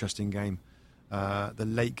of an interesting game. The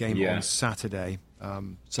late game on Saturday.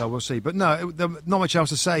 So we'll see. But no, not much else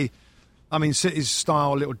to say. I mean, City's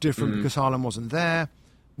style a little different because Haaland wasn't there.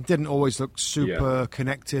 Didn't always look super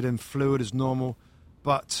connected and fluid as normal.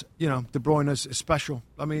 But, De Bruyne is special.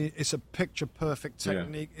 I mean, it's a picture-perfect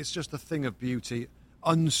technique. It's just a thing of beauty.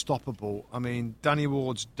 Unstoppable. I mean, Danny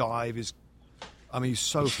Ward's dive is... he's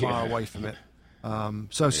so far away from it.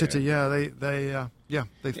 City, they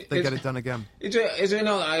get it done again. Is there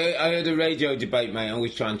not? I heard a radio debate, mate. I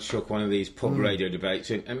always try and chuck one of these pub radio debates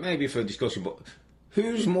in, and maybe for a discussion. But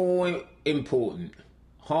who's more important,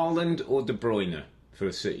 Haaland or De Bruyne for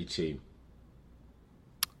a City team?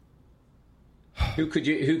 Who could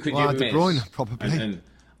you miss? De Bruyne, probably.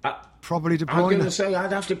 Probably De Bruyne. I'm going to say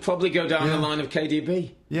I'd have to probably go down the line of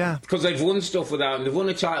KDB. Yeah, because they've won stuff without him. They've won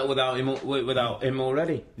a title without him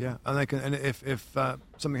already. Yeah, and they can. And if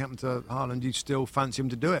something happened to Haaland, you'd still fancy him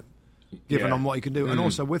to do it, given on what he can do. And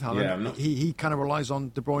also with Haaland, he kind of relies on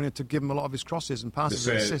De Bruyne to give him a lot of his crosses and passes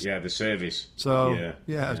and assists. Yeah, the service. So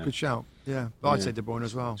it's a good shout. Yeah, but I'd say De Bruyne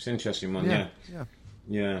as well. It's an interesting one.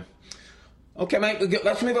 Yeah. Okay, mate,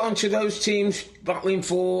 let's move on to those teams battling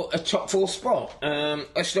for a top 4 spot.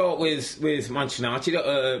 Let's start with Manchester United,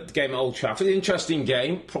 the game at Old Trafford. Interesting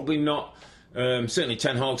game, probably not, certainly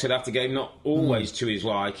Ten Hag said after the game, not always to his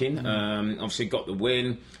liking. Obviously got the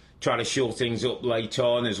win, tried to shore things up late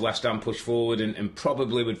on as West Ham pushed forward and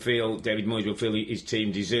probably David Moyes would feel his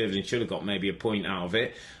team deserved and should have got maybe a point out of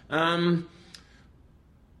it.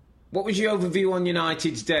 What was your overview on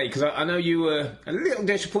United's day? Because I know you were a little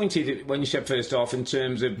disappointed when you said first half in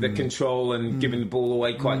terms of the control and giving the ball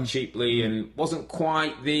away quite cheaply, and wasn't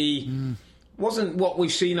quite wasn't what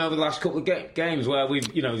we've seen over the last couple of games where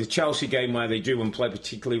we've, the Chelsea game where they drew and played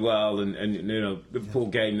particularly well, and Liverpool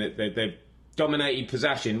game that they've dominated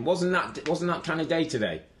possession. Wasn't that kind of day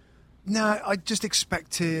today? No, I just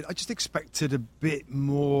expected a bit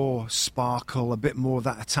more sparkle, a bit more of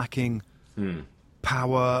that attacking.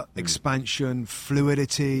 Power, expansion,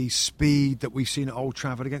 fluidity, speed that we've seen at Old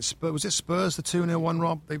Trafford against Spurs. Was it Spurs, the 2-0 one,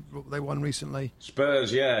 Rob? They won recently.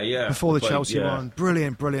 Spurs, yeah. Before the Chelsea one.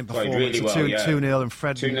 Brilliant performance. Really well, 2-0 and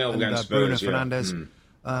Fred 2-0 and against Bruno Spurs,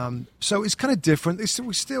 Fernandes. So it's kind of different.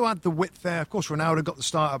 We still had the width there. Of course, Ronaldo got the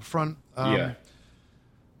start up front.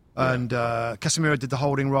 And Casemiro did the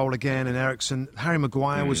holding role again, and Eriksen. Harry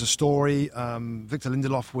Maguire was a story. Victor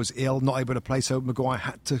Lindelof was ill, not able to play, so Maguire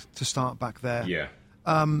had to start back there.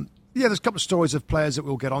 There's a couple of stories of players that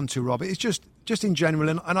we'll get onto, Rob. It's just in general,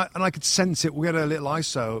 and I could sense it. We had a little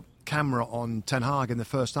ISO camera on Ten Hag in the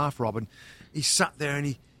first half, Rob, and he sat there and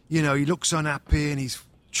he looks unhappy and he's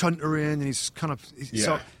chuntering and he's kind of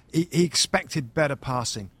so he expected better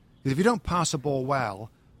passing. Because if you don't pass a ball well,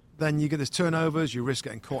 then you get these turnovers, you risk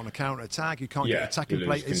getting caught on a counter-attack, you can't get attacking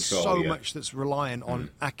play. It's so much that's reliant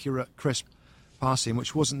on accurate, crisp passing,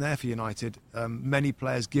 which wasn't there for United. Many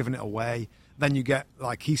players giving it away. Then you get,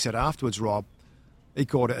 like he said afterwards, Rob, he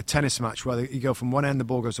called it a tennis match where you go from one end, the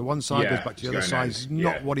ball goes to one side, goes back to the other side. It's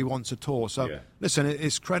not what he wants at all. So, listen,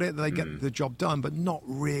 it's credit that they get the job done, but not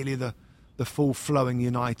really the full-flowing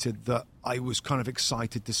United that I was kind of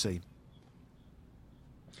excited to see.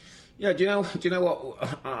 Yeah, do you know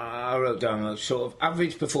what I wrote down? A sort of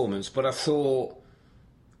average performance, but I thought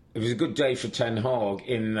it was a good day for Ten Hag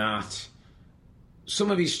in that some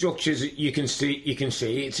of his structures you can see.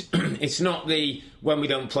 It's not the when we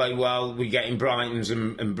don't play well we get in Brighton's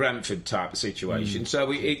and Brentford type of situation. So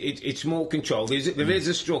it's more controlled. There is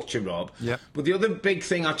a structure, Rob. Yeah. But the other big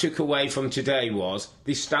thing I took away from today was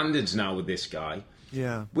the standards now with this guy.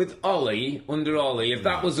 Yeah. With under Ollie, if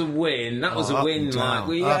that was a win, that was a win. Like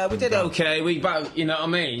we did okay. You know what I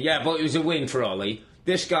mean? Yeah, but it was a win for Ollie.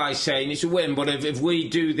 This guy's saying it's a win, but if we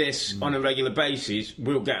do this on a regular basis,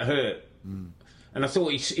 we'll get hurt. And I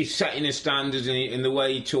thought he's setting his standards in the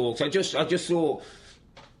way he talks. I just thought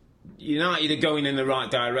United are going in the right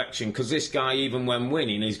direction because this guy, even when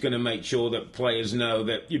winning, is going to make sure that players know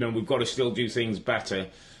that we've got to still do things better.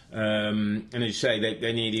 And as you say,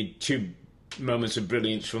 they needed two moments of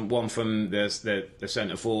brilliance, one from the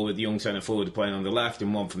centre forward, the young centre forward playing on the left,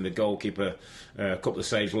 and one from the goalkeeper. A couple of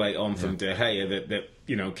saves late on from De Gea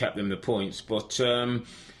that kept them the points. But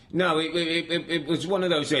no, it was one of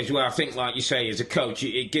those days where I think, like you say, as a coach,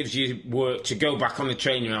 it gives you work to go back on the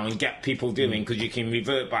training ground and get people doing, because you can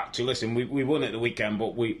revert back to, listen, we won at the weekend,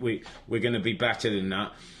 but we're going to be better than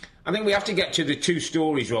that. I think we have to get to the two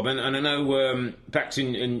stories, Robin, and I know Bex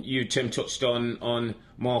and you, Tim, touched on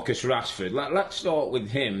Marcus Rashford. Let's start with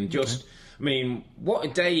him. I mean, what a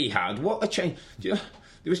day he had. What a change. There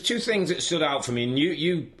was two things that stood out for me, and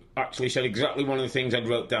you actually said exactly one of the things I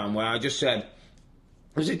wrote down, where I just said,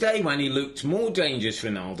 it was a day when he looked more dangerous for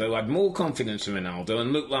Ronaldo, had more confidence in Ronaldo,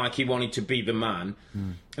 and looked like he wanted to be the man.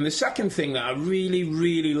 And the second thing that I really,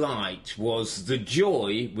 really liked was the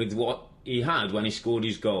joy with what he had when he scored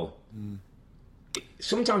his goal.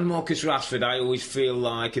 Sometimes Marcus Rashford, I always feel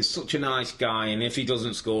like, is such a nice guy, and if he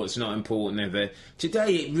doesn't score, it's not important either.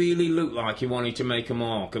 Today, it really looked like he wanted to make a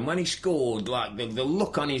mark, and when he scored, like the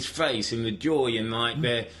look on his face and the joy, and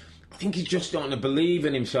I think he's just starting to believe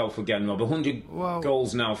in himself again, Rob. 100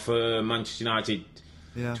 goals now for Manchester United.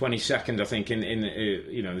 22nd, I think, in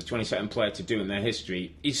the 22nd player to do in their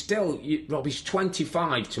history. He's still, Rob, he's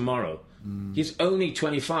 25 tomorrow. He's only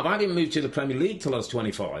 25. I didn't move to the Premier League till I was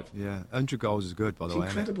 25. Yeah, 100 goals is good, by the way.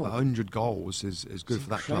 Incredible. 100 goals is good for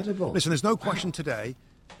that club. Incredible. Listen, there's no question today.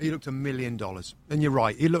 He looked $1 million, and you're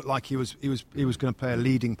right. He looked like he was going to play a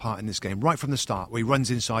leading part in this game right from the start. Where he runs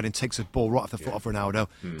inside and takes a ball right off the foot of Ronaldo.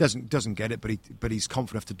 Doesn't get it, but he's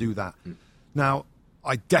confident enough to do that. Now,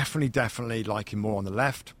 I definitely like him more on the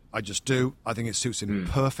left. I just do. I think it suits him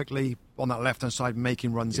perfectly on that left-hand side,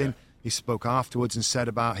 making runs in. He spoke afterwards and said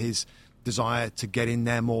about his desire to get in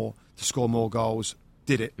there more, to score more goals.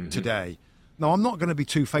 Did it today. Now, I'm not going to be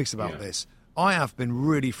two-faced about this. I have been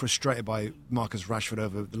really frustrated by Marcus Rashford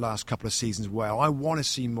over the last couple of seasons where I want to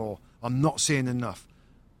see more. I'm not seeing enough.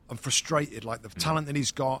 I'm frustrated. Like the talent that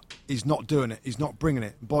he's got, he's not doing it. He's not bringing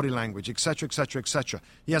it. Body language, etc., etc., etc.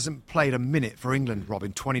 He hasn't played a minute for England, Rob,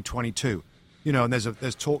 in 2022. You know, and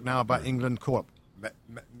there's talk now about England call up.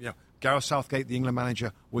 You know, Gareth Southgate, the England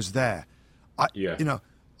manager, was there. You know,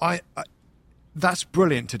 that's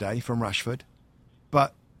brilliant today from Rashford.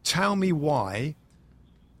 But tell me why.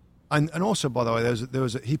 And also, by the way,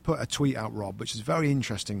 he put a tweet out, Rob, which is a very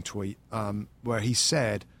interesting tweet, where he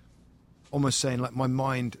said, almost saying like my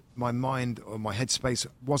mind or my headspace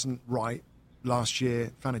wasn't right last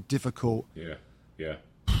year, found it difficult.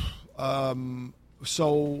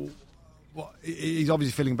 So he's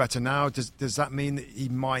obviously feeling better now. Does that mean that he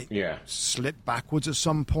might slip backwards at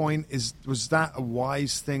some point? Was that a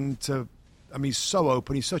wise thing to? I mean, he's so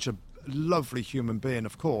open. He's such a lovely human being,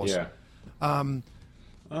 of course. Tell me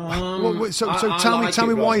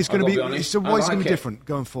why he's going to be. So why he's going to be different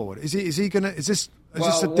going forward? Is he going to? Is this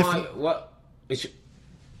a different? Well,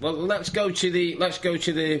 let's go to the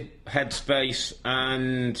headspace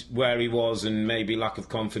and where he was, and maybe lack of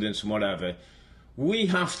confidence and whatever. We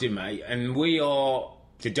have to, mate, and we are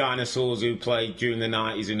the dinosaurs who played during the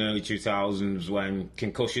 90s and early 2000s when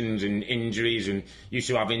concussions and injuries, and used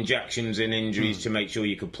to have injections in injuries to make sure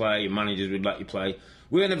you could play, and managers would let you play.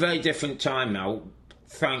 We're in a very different time now,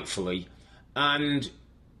 thankfully, and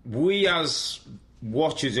we as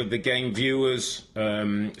watchers of the game, viewers,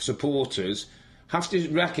 supporters, have to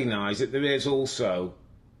recognise that there is also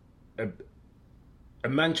a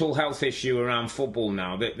mental health issue around football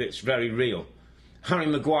now that's very real. Harry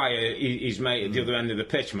Maguire, his mate at the other end of the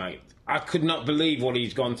pitch, mate. I could not believe what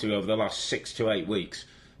he's gone through over the last 6 to 8 weeks.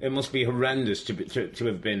 It must be horrendous to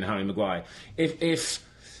have been Harry Maguire. If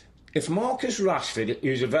Marcus Rashford,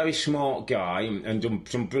 who's a very smart guy and done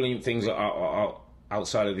some brilliant things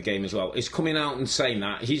outside of the game as well, is coming out and saying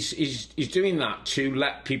that, he's doing that to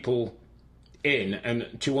let people in and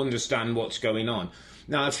to understand what's going on.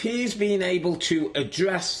 Now, if he's been able to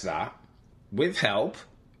address that with help,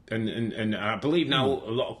 and I believe now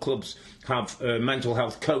a lot of clubs have mental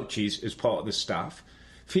health coaches as part of the staff,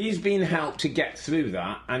 if he's been helped to get through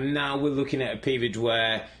that, and now we're looking at a period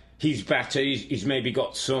where he's better, he's maybe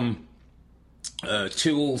got some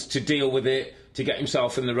tools to deal with it, to get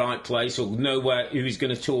himself in the right place, or know who he's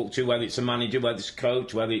going to talk to, whether it's a manager, whether it's a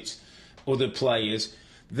coach, whether it's other players,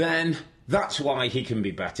 then that's why he can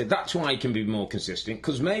be better. That's why he can be more consistent,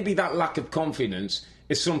 because maybe that lack of confidence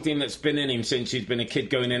is something that's been in him since he's been a kid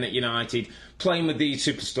going in at United, playing with these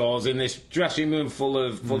superstars in this dressing room full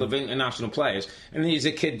of international players. And he's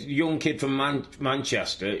a young kid from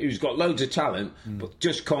Manchester who's got loads of talent, but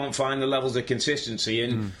just can't find the levels of consistency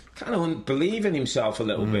and kind of believe in himself a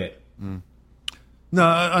little bit. No,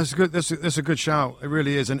 that's good. That's a good shout. It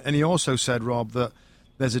really is. And he also said, Rob, that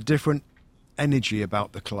there's a different energy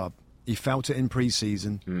about the club. He felt it in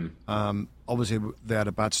pre-season. Obviously, they had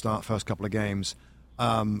a bad start first couple of games.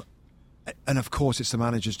 And of course, it's the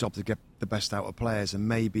manager's job to get the best out of players, and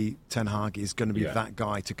maybe Ten Hag is going to be that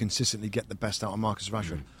guy to consistently get the best out of Marcus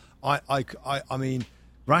Rashford. I mean,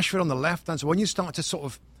 Rashford on the left, and so when you start to sort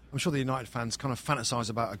of, I'm sure the United fans kind of fantasize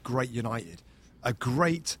about a great United, a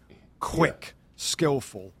great, quick,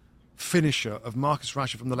 skillful finisher of Marcus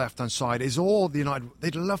Rashford from the left-hand side is all the United.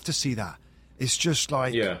 They'd love to see that. It's just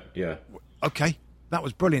like, okay. That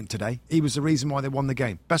was brilliant today. He was the reason why they won the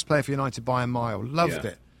game. Best player for United by a mile. Loved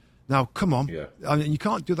it. Now, come on. I mean, you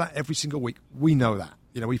can't do that every single week. We know that.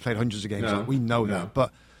 You know, we've played hundreds of games. We know that.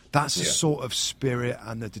 But that's the sort of spirit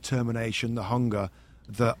and the determination, the hunger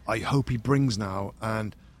that I hope he brings now.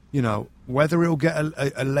 And, you know, whether he'll get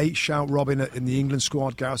a late shout, Robin, in the England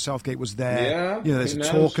squad, Gareth Southgate was there. You know, there's a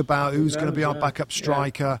talk about who's going to be our backup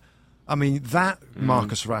striker. I mean, that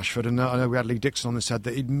Marcus Rashford, and I know we had Lee Dixon on that said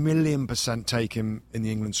that he'd 1,000,000% take him in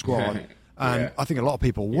the England squad. And I think a lot of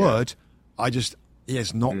people would. He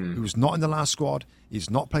was not in the last squad. He's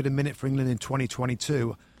not played a minute for England in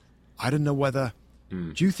 2022. I don't know whether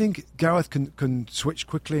Do you think Gareth can switch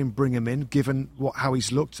quickly and bring him in, given how he's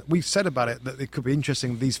looked? We've said about it that it could be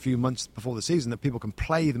interesting these few months before the season that people can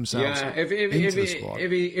play themselves into the squad.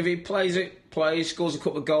 If he plays, scores a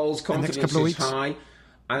couple of goals, confidence is high.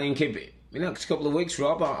 I think the next couple of weeks,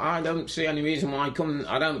 Rob, I don't see any reason why he couldn't.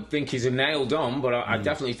 I don't think he's a nailed on, but I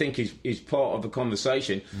definitely think he's part of the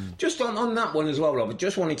conversation. Just on that one as well, Rob, I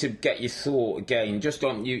just wanted to get your thought again. Just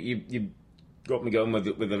on you got me going with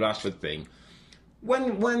the Rashford thing.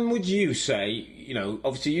 When would you say,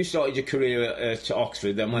 obviously you started your career at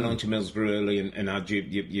Oxford, then went on to Middlesbrough early and had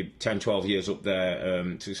your 10, 12 years up there,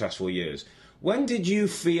 successful years. When did you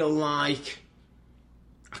feel like,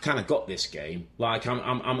 I kind of got this game, like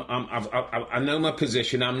I know my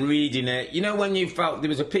position, I'm reading it. When you felt there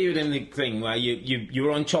was a period in the thing where you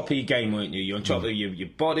were on top of your game, weren't you? You're on top of your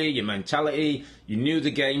body, your mentality, you knew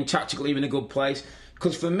the game, tactically in a good place.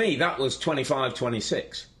 Because for me, that was 25,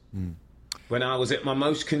 26. When I was at my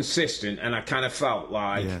most consistent, and I kind of felt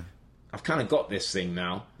like I've kind of got this thing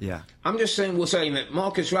now. Yeah, I'm just saying that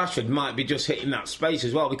Marcus Rashford might be just hitting that space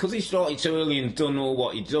as well because he started so early and done all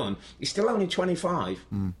what he'd done. He's still only 25.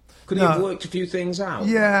 Could he have worked a few things out?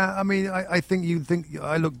 Yeah, I mean, I think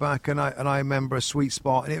I look back and I remember a sweet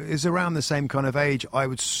spot, and it was around the same kind of age. I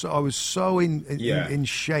was so in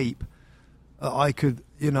shape that I could,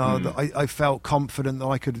 that I felt confident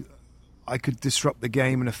that I could disrupt the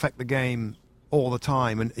game and affect the game all the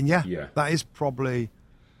time, and that is probably,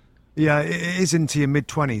 it is into your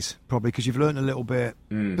mid-20s probably because you've learned a little bit.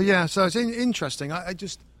 But so it's interesting. Where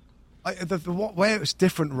it's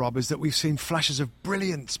different, Rob, is that we've seen flashes of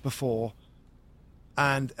brilliance before,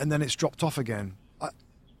 and then it's dropped off again.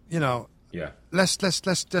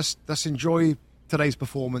 Let's enjoy today's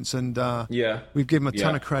performance, and we've given him a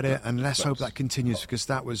ton of credit, and let's hope that continues because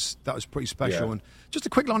that was pretty special. And just a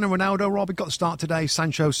quick line on Ronaldo, Rob. He got the start today.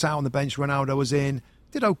 Sancho sat on the bench. Ronaldo was in.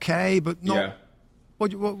 Did okay, but not. Yeah.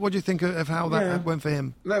 What do you think of how that went for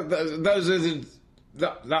him? Those are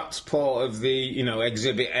that's part of the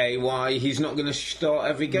Exhibit A. Why he's not going to start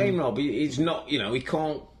every game, Rob. He's not. He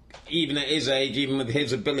can't, even at his age, even with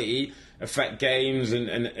his ability, affect games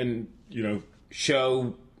and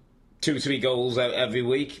show 2 or 3 goals out every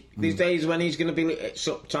week. These days when he's going to be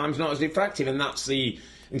sometimes not as effective, and that's the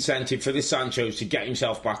incentive for the Sanchos to get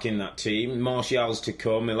himself back in that team. Martial's to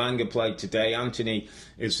come. Elanga played today. Anthony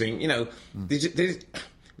is saying,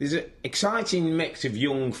 there's an exciting mix of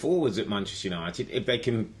young forwards at Manchester United. If they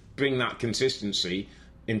can bring that consistency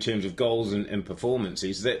in terms of goals and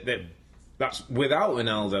performances, that's without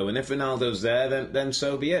Ronaldo. And if Ronaldo's there, then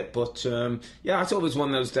so be it. But I thought it was one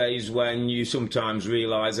of those days when you sometimes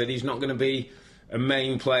realise that he's not going to be a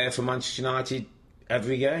main player for Manchester United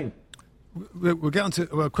every game. We'll get on to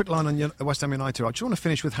a quick line on West Ham United. I just want to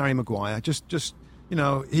finish with Harry Maguire.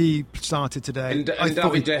 He started today. And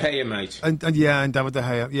David De Gea, mate. And David De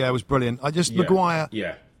Gea. Yeah, it was brilliant. Maguire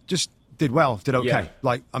just did okay.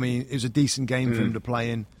 Yeah. It was a decent game for him to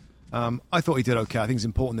play in. I thought he did okay. I think it's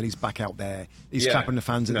important that he's back out there. He's clapping the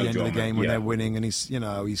fans at the end of the game when they're winning, and he's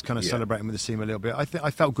kind of celebrating with the team a little bit.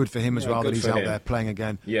 I felt good for him as well that he's out there playing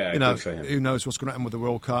again. Yeah, good for him. Who knows what's going to happen with the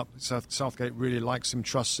World Cup? Southgate really likes him,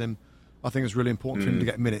 trusts him. I think it's really important for him to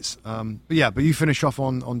get minutes. But you finish off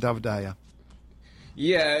on David De Gea.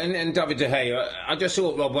 Yeah, and David De Gea, I just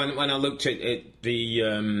thought, Rob, when I looked at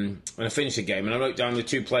when I finished the game and I wrote down the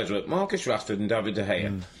 2 players, Marcus Rashford and David De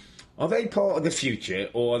Gea. Are they part of the future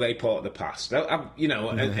or are they part of the past? And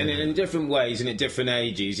in different ways and at different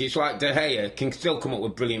ages, it's like De Gea can still come up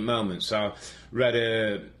with brilliant moments. I read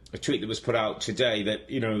a tweet that was put out today that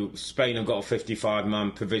Spain have got a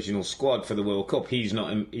 55-man provisional squad for the World Cup. He's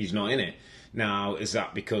not in it. Now, is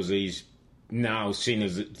that because he's now seen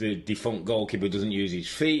as the defunct goalkeeper, doesn't use his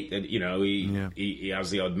feet? That he has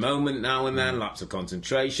the odd moment now and then, lapse of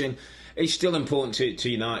concentration. He's still important to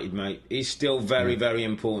United, mate. He's still very, very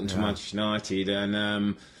important to Manchester United,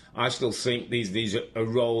 and I still think these are a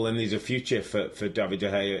role and there's a future for David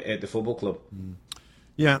De Gea at the football club.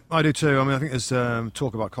 Yeah, I do too. I think there's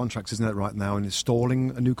talk about contracts, isn't it, right now, and he's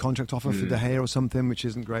stalling a new contract offer for De Gea or something, which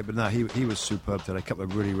isn't great. But no, he was superb today. A couple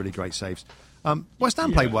of really, really great saves. West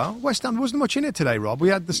Ham played well. West Ham, there wasn't much in it today, Rob. We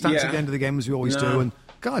had the stats at the end of the game, as we always do, and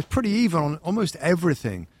guys, pretty even on almost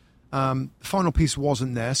everything. The final piece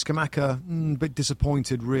wasn't there. Scamacca, a bit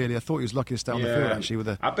disappointed, really. I thought he was lucky to stay on the field,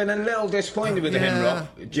 actually. I've been a little disappointed with him, Rob,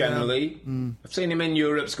 generally. I've seen him in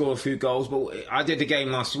Europe score a few goals, but I did the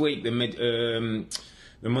game last week,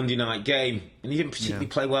 the Monday night game, and he didn't particularly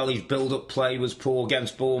play well. His build-up play was poor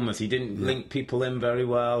against Bournemouth. He didn't link people in very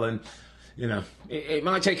well, and it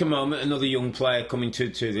might take a moment. Another young player coming to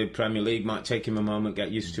the Premier League might take him a moment,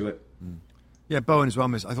 get used to it. Yeah, Bowen as well.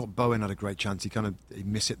 I thought Bowen had a great chance. He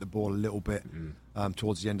missed the ball a little bit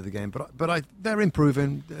towards the end of the game. But they're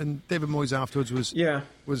improving. And David Moyes afterwards was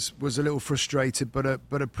a little frustrated,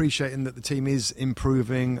 but appreciating that the team is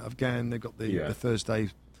improving. Again, they've got the Thursday,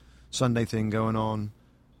 Sunday thing going on.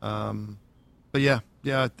 But I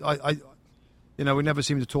we never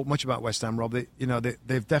seem to talk much about West Ham, Rob.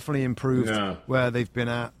 They've definitely improved where they've been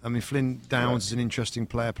at. I mean, Flynn Downs is an interesting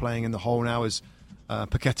player playing in the hole now as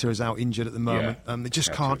Paqueta is out injured at the moment. They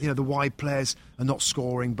just can't, the wide players are not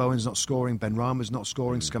scoring. Bowen's not scoring. Ben Rama's not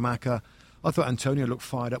scoring. Scamacca. I thought Antonio looked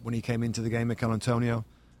fired up when he came into the game, Mikel Antonio.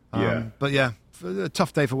 But a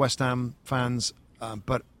tough day for West Ham fans.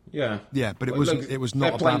 But it wasn't. It was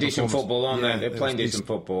not. They're playing decent football, aren't they? They're playing decent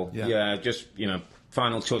football. Yeah, just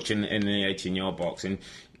final touch in the 18-yard box. And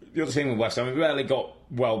the other thing with West Ham, we rarely got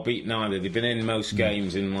well beaten either. They've been in most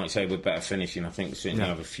games, and like I say, with better finishing, I think we certainly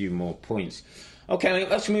have a few more points. Okay,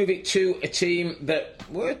 let's move it to a team that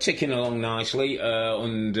were ticking along nicely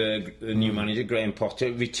under the new manager, Graham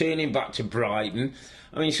Potter, returning back to Brighton.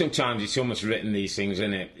 I mean, sometimes it's almost written these things,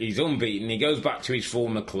 isn't it? He's unbeaten. He goes back to his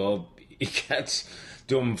former club. He gets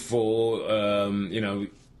done for,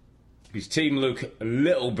 his team look a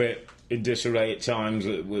little bit in disarray at times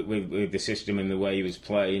with the system and the way he was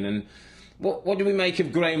playing. And what do we make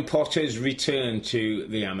of Graham Potter's return to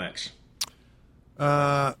the Amex?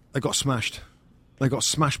 They got smashed. They got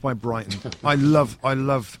smashed by Brighton. I love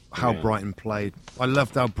how Brighton played. I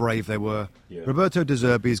loved how brave they were. Yeah. Roberto De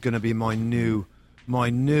Zerbi is going to be my new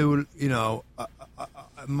Graham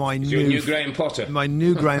Potter. My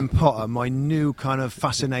new Graham Potter. My new kind of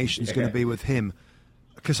fascination is going to be with him,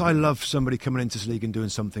 because I love somebody coming into this league and doing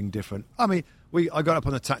something different. I mean, I got up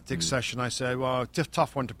on the tactics session. I said, well, it's a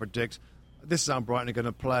tough one to predict. This is how Brighton are going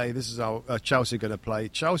to play. This is how Chelsea are going to play.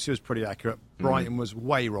 Chelsea was pretty accurate. Brighton was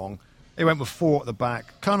way wrong. They went with 4 at the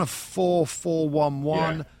back, kind of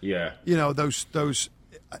 4-4-1-1. Yeah. Those,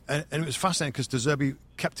 and it was fascinating because De Zerbi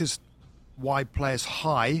kept his wide players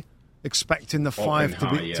high, expecting the 5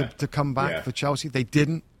 to come back for Chelsea. They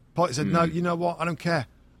didn't. Potter said, "No, you know what? I don't care.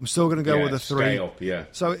 I'm still going to go with a 3." Stay up,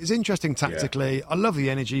 So it's interesting tactically. Yeah. I love the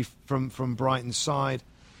energy from Brighton's side.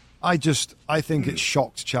 I think it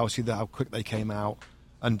shocked Chelsea how quick they came out,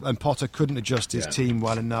 and Potter couldn't adjust his team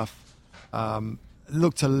well enough.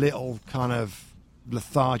 Looked a little kind of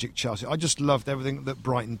lethargic, Chelsea. I just loved everything that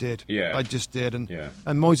Brighton did. Yeah. I just did. And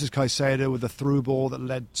Moises Caicedo with the through ball that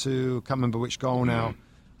led to, can't remember which goal now.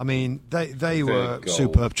 I mean, they were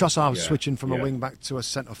superb. Trossard switching from a wing back to a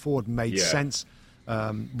centre forward made sense.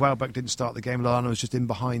 Welbeck didn't start the game. Lallana was just in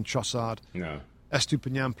behind Trossard. No.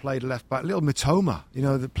 Estupinian played left back. Little Mitoma,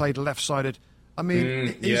 that played left-sided. I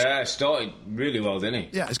mean... started really well, didn't he?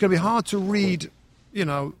 Yeah, it's going to be hard to read,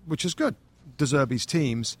 which is good. De Zerbi's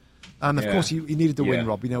teams, and of course he needed to win.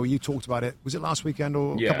 Rob, you talked about it. Was it last weekend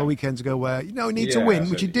or a couple of weekends ago where he needed to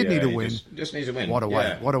win, which he did need to win. Just needs to win. What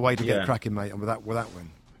a way to get cracking, mate, with that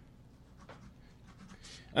win.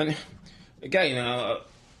 And again, I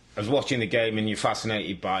was watching the game and you're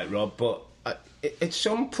fascinated by it, Rob. But at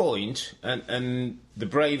some point, and the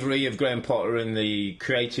bravery of Graham Potter and the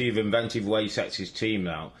creative, inventive way he sets his team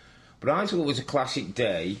out. But I thought it was a classic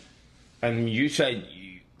day, and you said,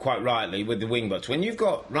 quite rightly, with the wing-backs. When you've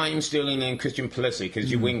got Raheem Sterling and Christian Pulisic as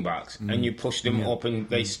your wing-backs, and you push them up and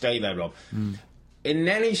they stay there, Rob, in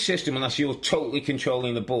any system, unless you're totally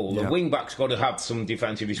controlling the ball, the wing-back's got to have some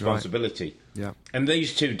defensive responsibility. Right. Yeah. And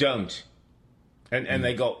these two don't. And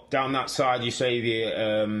they got down that side, you say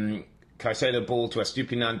the Caicedo ball to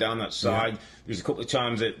Estupinian down that side. There's a couple of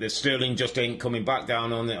times that Sterling just ain't coming back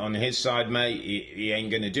down on his side, mate. He ain't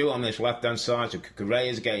going to do it on this left-hand side. So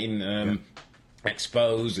Correa's getting...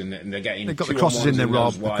 exposed, and they're getting. They've got the crosses in there,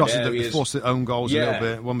 Rob. The crosses that forced their own goals a little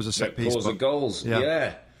bit. One was a set piece. The goals, is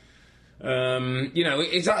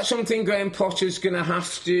that something Graham Potter's going to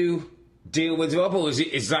have to deal with, Rob? Or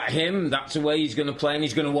is that him? That's the way he's going to play, and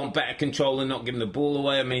he's going to want better control and not giving the ball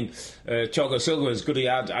away. I mean, Thiago Silva, as good he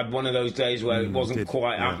had one of those days where it wasn't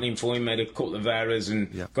quite happening for him, made a couple of errors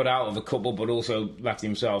and got out of a couple, but also left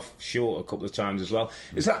himself short a couple of times as well.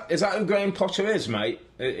 Is that who Graham Potter is, mate?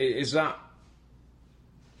 Is that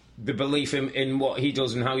the belief in what he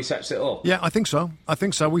does and how he sets it up? Yeah, I think so.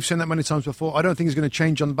 We've seen that many times before. I don't think he's going to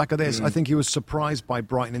change on the back of this. I think he was surprised by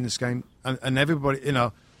Brighton in this game. And everybody,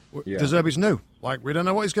 De Zerbi's new. Like, we don't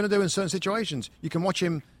know what he's going to do in certain situations. You can watch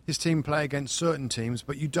his team play against certain teams,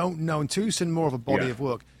 but you don't know, until you've seen more of a body of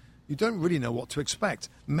work, you don't really know what to expect.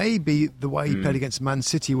 Maybe the way he played against Man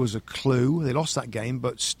City was a clue. They lost that game,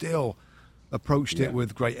 but still approached it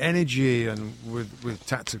with great energy and with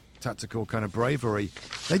tactical kind of bravery.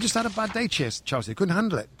 They just had a bad day, Chelsea. Couldn't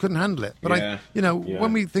handle it. But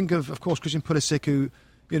when we think of course, Christian Pulisic, who,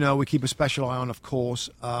 we keep a special eye on, of course,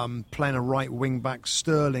 playing a right wing back,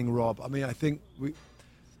 Sterling, Rob. I mean, I think we've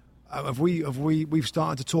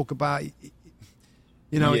started to talk about.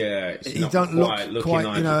 He don't look quite,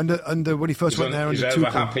 like under when he first went there. He's under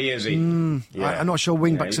over happy, is he? I'm not sure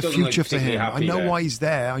wing back's the future for him. I know why he's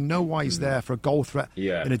there. For a goal threat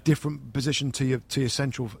in a different position to your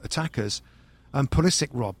central attackers. And Pulisic,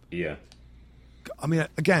 Rob. Yeah. I mean,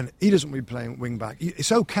 again, he doesn't really play wing back.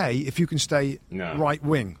 It's okay if you can stay right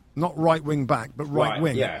wing, not right wing back, but right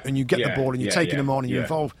wing, and you get the ball and you're taking them on and you're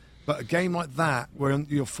involved. But a game like that, where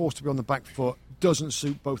you're forced to be on the back foot, doesn't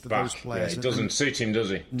suit both of those players. Yeah, it doesn't suit him, does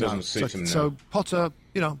it? Doesn't suit him. So Potter,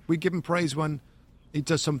 we give him praise when he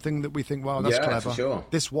does something that we think, wow, that's clever. For sure.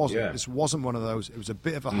 This wasn't one of those. It was a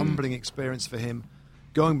bit of a humbling experience for him,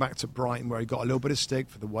 going back to Brighton, where he got a little bit of stick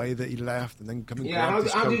for the way that he left, and then coming. Yeah,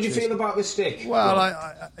 how did you feel about the stick? Well,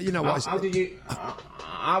 how did you?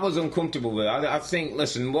 I was uncomfortable with it. I think,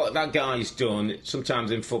 listen, what that guy's done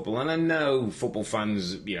sometimes in football, and I know football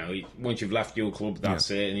fans, once you've left your club,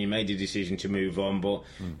 that's it, and you made a decision to move on, but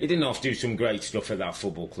he didn't have to do some great stuff at that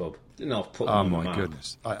football club. Didn't have to put them on the map.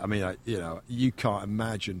 Goodness. I mean, you can't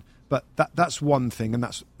imagine. But that's one thing, and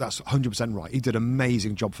that's 100% right. He did an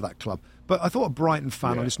amazing job for that club. But I thought a Brighton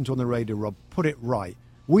fan, I listened to on the radio, Rob, put it right.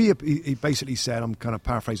 He basically said, I'm kind of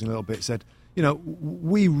paraphrasing a little bit, said,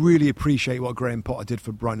 we really appreciate what Graham Potter did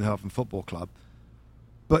for Brighton Hove and Football Club.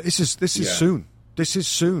 But this is soon. This is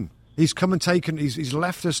soon. He's come and taken. He's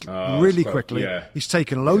left us really quickly. Yeah. He's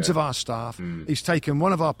taken loads of our staff. He's taken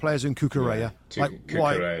one of our players in Cucurella.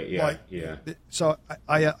 So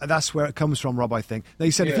that's where it comes from, Rob. I think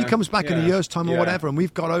they said if he comes back in a year's time or whatever, and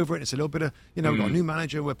we've got over it, it's a little bit of we've got a new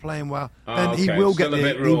manager, we're playing well. Then he will get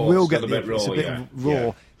it's a bit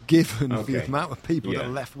raw. Given the amount of people that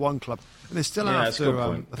left one club, and they're still after.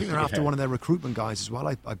 I think they're after one of their recruitment guys as well.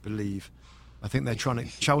 I believe. I think they're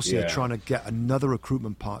Chelsea are trying to get another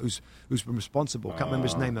recruitment part who's been responsible. Can't remember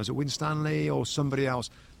his name. Was it Winstanley or somebody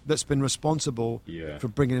else that's been responsible for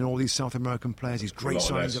bringing in all these South American players? These great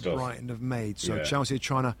signings that Brighton have made. So Chelsea are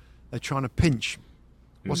trying to pinch.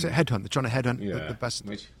 What's it? Headhunt. They're trying to headhunt the best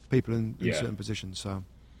people in certain positions. So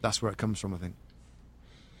that's where it comes from, I think.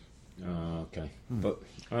 Okay, but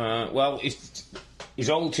his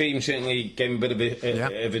old team certainly gave him a bit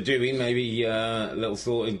of a doing. Maybe a little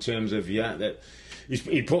thought in terms of that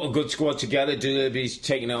he put a good squad together. De Zerbi's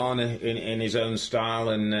taking it on in his own style,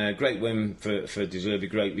 and great win for De Zerbi,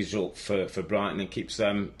 great result for Brighton, and keeps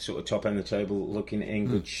them sort of top end of the table looking in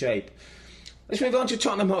good shape. Let's move on to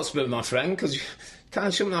Tottenham Hotspur, my friend, because kind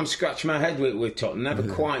of sometimes scratch my head with Tottenham.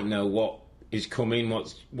 Never quite know what is coming,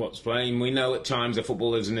 what's playing. We know at times the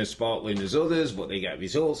football isn't as sparkling as others, but they get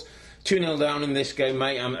results. 2-0 down in this game,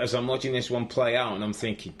 mate. As I'm watching this one play out, and I'm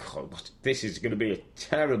thinking, God, this is going to be a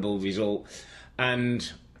terrible result.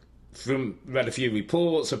 And read a few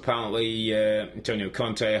reports. Apparently, Antonio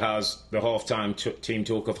Conte has the half-time team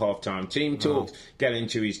talk of half-time team talk. Get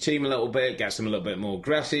into his team a little bit, gets them a little bit more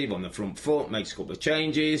aggressive on the front foot, makes a couple of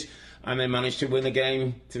changes, and they managed to win the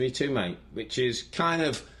game 3-2, mate. Which is kind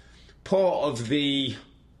of part of the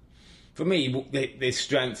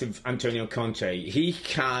strength of Antonio Conte. He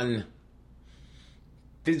can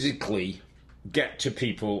physically get to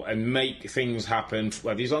people and make things happen,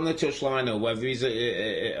 whether he's on the touchline or whether he's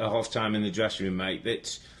at half-time in the dressing room, mate.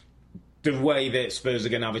 That's the way that Spurs are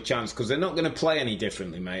going to have a chance, because they're not going to play any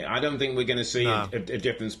differently, mate. I don't think we're going to see a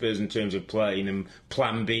different Spurs in terms of playing and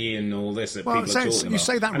plan B and all this that people are talking about. You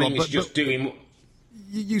say that, Rob,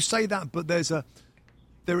 You say that, but there's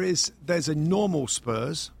a normal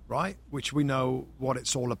Spurs, right, which we know what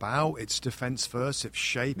it's all about. It's defence first, it's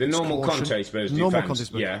shape, the normal Conte Spurs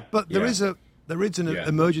defence. Yeah, but there is an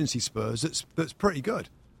emergency Spurs that's pretty good,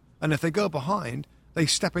 and if they go behind, they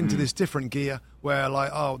step into this different gear where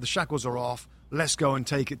the shackles are off. Let's go and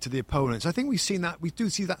take it to the opponents. I think we've seen that. We do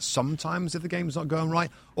see that sometimes if the game's not going right,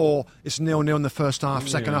 or it's 0-0 in the first half.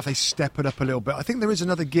 Second half, they step it up a little bit. I think there is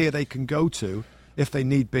another gear they can go to if they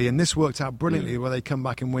need be, and this worked out brilliantly where they come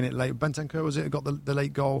back and win it late. Bentancur, was it? Got the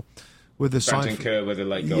late goal with the Bentancur with the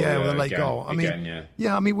late goal. Yeah, with the late goal. I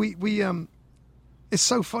mean, we it's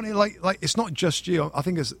so funny. Like it's not just you. I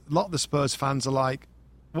think a lot of the Spurs fans are like,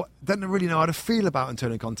 don't really know how to feel about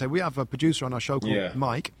Antonio Conte. We have a producer on our show called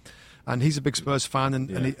Mike, and he's a big Spurs fan,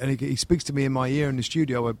 and he speaks to me in my ear in the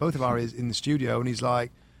studio, where both of our ears in the studio, and he's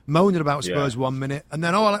like moaning about Spurs 1 minute, and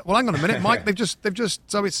then well, hang on a minute, Mike, they've just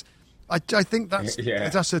so it's. I think that's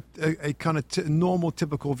a kind of normal,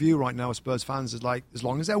 typical view right now of Spurs fans is like, as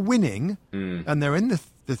long as they're winning and they're in the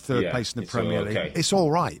the third place in the Premier League, it's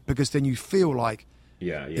all right, because then you feel like,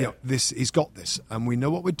 you know, he's got this, and we know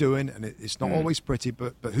what we're doing, and it's not always pretty,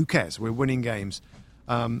 but who cares? We're winning games.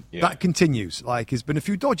 That continues. Like, there's been a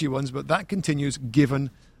few dodgy ones, but that continues given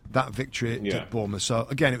that victory at Bournemouth. So,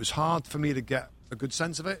 again, it was hard for me to get a good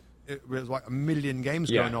sense of it. It was like a million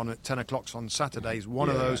games going on at 10 o'clock on Saturdays. One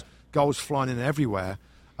of those, goals flying in everywhere.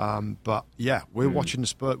 But, we're watching the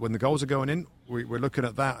Spurs. When the goals are going in, we're looking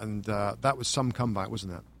at that, and that was some comeback,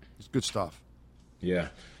 wasn't it? It's good stuff. Yeah.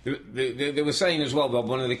 They were saying as well, Bob,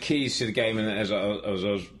 one of the keys to the game, and as I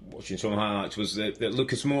was watching some highlights, was that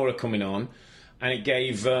Lucas Moura coming on, and it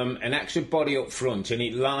gave an extra body up front, and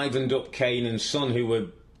it livened up Kane and Son, who were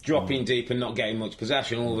dropping deep and not getting much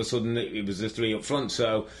possession. All of a sudden, it was the three up front.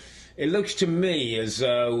 So it looks to me as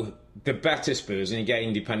though the better Spurs, and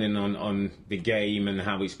again, depending on the game and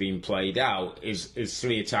how it's been played out, is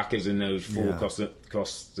three attackers and those four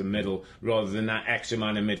across the middle, rather than that extra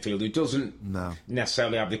man in midfield who doesn't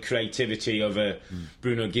necessarily have the creativity of a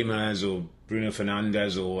Bruno Guimaraes or Bruno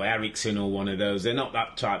Fernandes or Eriksen or one of those. They're not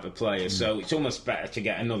that type of player. So it's almost better to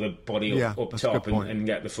get another body up top and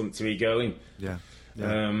get the front three going.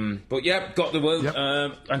 But got the word.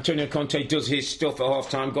 Antonio Conte does his stuff at half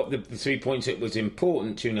time, got the 3 points. It was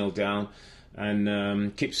important, 2-0 down,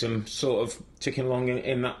 and keeps them sort of ticking along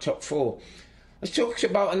in that top four. Let's talk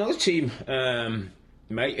about another team,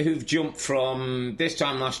 mate, who've jumped from this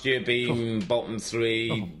time last year being bottom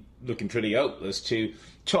three, looking pretty hopeless, to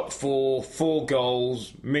top four, 4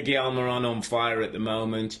 goals. Miguel Almiron on fire at the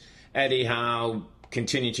moment. Eddie Howe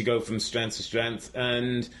continue to go from strength to strength,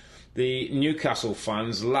 and the Newcastle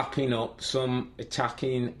fans lapping up some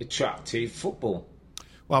attacking, attractive football.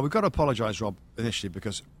 Well, we've got to apologise, Rob, initially,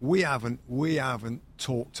 because we haven't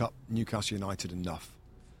talked up Newcastle United enough.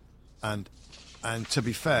 And to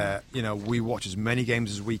be fair, you know, we watch as many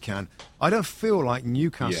games as we can. I don't feel like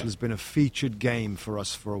Newcastle has been a featured game for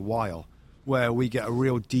us for a while, where we get a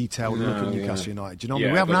real detailed look at Newcastle United. You know,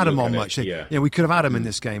 we haven't had them on much. We could have had them in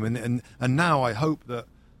this game, and now I hope that,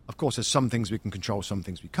 of course, there's some things we can control, some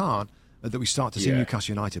things we can't, that we start to see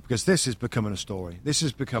Newcastle United, because this is becoming a story. This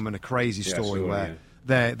is becoming a crazy story where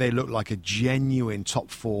they look like a genuine top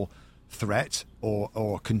 4 threat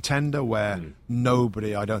or contender, where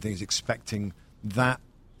nobody, I don't think, is expecting that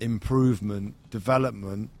improvement,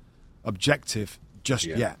 development, objective just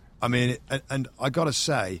yet. I mean, and I got to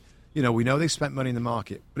say, you know, we know they've spent money in the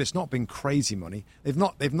market, but it's not been crazy money. They've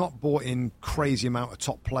not bought in crazy amount of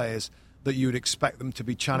top players that you would expect them to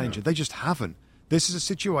be challengers. They just haven't. This is a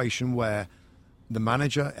situation where the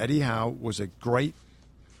manager, Eddie Howe, was a great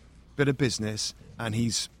bit of business, and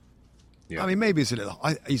he's, I mean, maybe it's a little,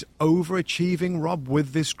 he's overachieving, Rob,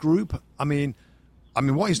 with this group. I mean,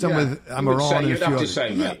 what he's done with Almiron and a few others.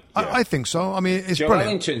 I think so. I mean, it's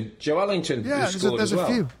brilliant. Joelinton. There's a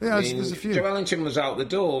few. There's a few. Joelinton was out the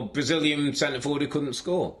door. Brazilian centre forward who couldn't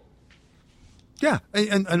score. Yeah,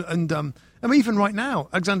 and I mean, even right now,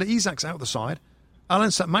 Alexander Isak's out the side. Alan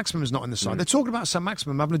St-Maximin is not in the side. They're talking about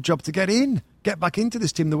St-Maximin having a job to get back into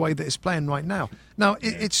this team the way that it's playing right now. Now,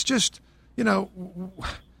 it's just, you know,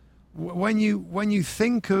 when you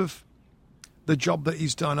think of the job that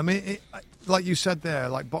he's done, I mean, like you said there,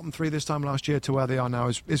 like bottom 3 this time last year to where they are now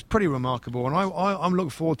is pretty remarkable. And I'm looking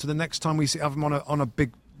forward to the next time we have them on a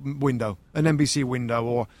big window, an NBC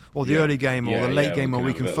window, or the early game or the late game, where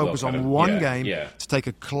we can focus on one game to take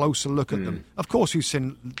a closer look at them. Of course, we've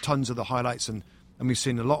seen tons of the highlights and we've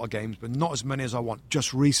seen a lot of games, but not as many as I want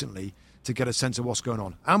just recently to get a sense of what's going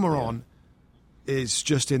on. Almiron is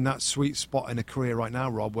just in that sweet spot in a career right now,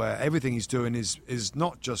 Rob, where everything he's doing is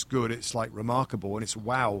not just good, it's like remarkable, and it's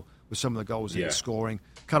wow with some of the goals that he's scoring.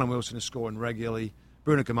 Callum Wilson is scoring regularly.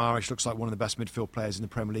 Bruno Guimaraes looks like one of the best midfield players in the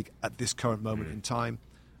Premier League at this current moment in time,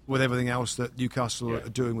 with everything else that Newcastle are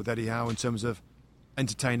doing with Eddie Howe in terms of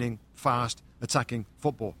entertaining, fast, attacking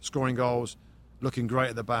football, scoring goals, looking great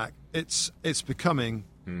at the back. It's becoming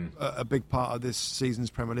a big part of this season's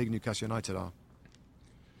Premier League. Newcastle United are.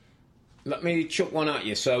 Let me chuck one at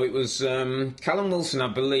you. So it was Callum Wilson, I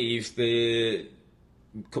believe, a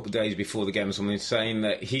couple of days before the game or something, saying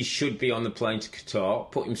that he should be on the plane to Qatar,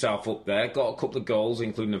 put himself up there, got a couple of goals,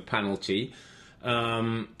 including a penalty.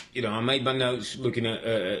 You know, I made my notes looking at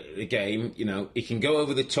the game. You know, he can go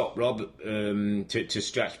over the top, Rob, to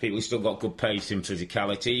stretch people. He's still got good pace and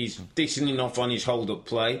physicality. He's decent enough on his hold-up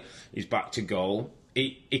play. He's back to goal.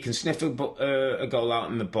 He can sniff a goal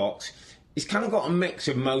out in the box. He's kind of got a mix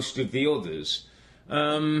of most of the others.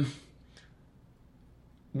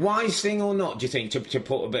 Wise thing or not, do you think, to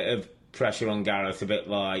put a bit of pressure on Gareth, a bit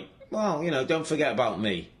like, well, you know, don't forget about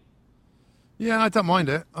me? Yeah, I don't mind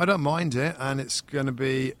it. And it's going to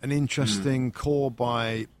be an interesting call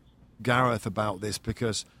by Gareth about this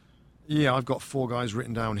because, I've got 4 guys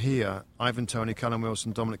written down here: Ivan Toney, Callum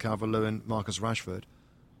Wilson, Dominic Calvert-Lewin, Marcus Rashford,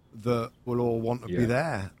 that will all want to be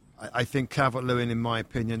there. I think Calvert-Lewin, in my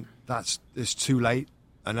opinion, it's too late.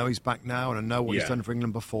 I know he's back now, and I know what he's done for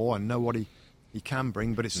England before. I know what he can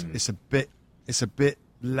bring, but it's a bit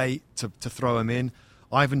late to throw him in.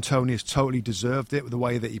 Ivan Toney has totally deserved it with the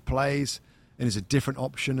way that he plays, and is a different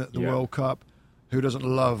option at the World Cup. Who doesn't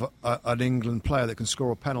love an England player that can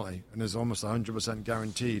score a penalty and is almost 100%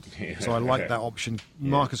 guaranteed? So I like that option.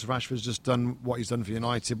 Marcus Rashford's just done what he's done for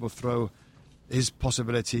United. We'll throw his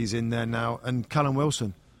possibilities in there now, and Callum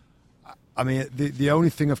Wilson. I mean, the only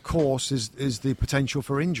thing, of course, is the potential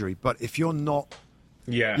for injury. But if you're not,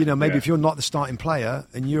 if you're not the starting player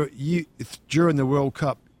and during the World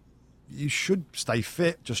Cup, you should stay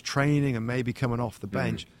fit, just training and maybe coming off the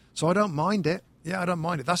bench. So I don't mind it. Yeah, I don't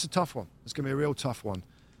mind it. That's a tough one. It's going to be a real tough one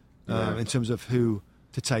in terms of who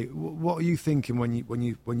to take. What are you thinking when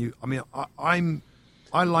you? I mean,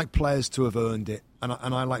 I like players to have earned it, and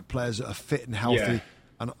I like players that are fit and healthy. Yeah.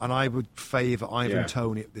 And I would favour Ivan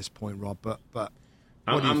Toney at this point, Rob. But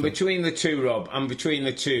I'm between the two, Rob. I'm between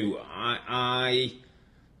the two. I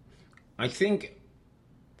think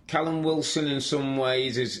Callum Wilson in some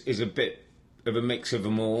ways is a bit of a mix of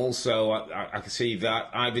them all. So I can see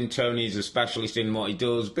that. Ivan Toney is a specialist in what he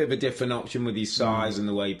does. Bit of a different option with his size and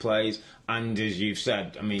the way he plays. And as you've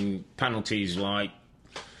said, I mean, penalties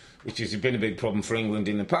which has been a big problem for England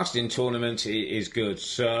in the past in tournaments, is good.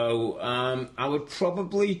 So I would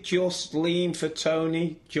probably just lean for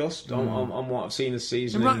Toney, on what I've seen this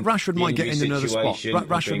season. Rashford might get in another spot.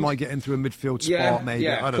 Rashford might get in through a midfield spot, maybe.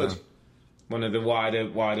 I don't know. One of the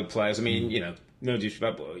wider players. I mean, no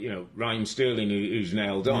disrespect, but Raheem Sterling, who's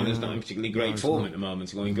nailed on, is not in particularly great form at the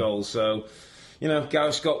moment, going goals. So,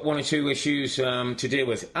 Gareth's got 1 or 2 issues to deal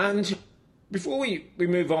with. And before we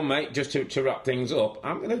move on, mate, just to wrap things up,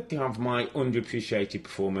 I'm going to have my underappreciated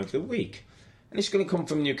performer of the week. And it's going to come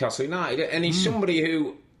from Newcastle United. And he's somebody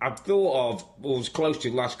who I've thought of, was close to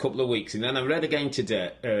the last couple of weeks. And then I read again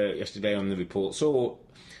yesterday on the report. So,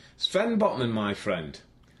 Sven Botman, my friend.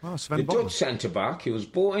 Oh, Sven the Botman. Dutch centre-back. He was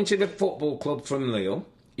brought into the football club from Lille.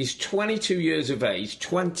 He's 22 years of age.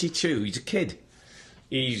 22. He's a kid.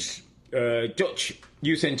 He's Dutch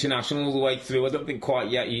youth international all the way through. I don't think quite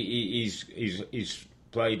yet he's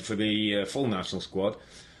played for the full national squad,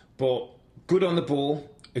 but good on the ball,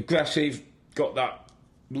 aggressive, got that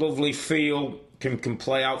lovely feel, can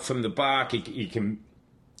play out from the back.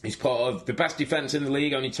 He's part of the best defence in the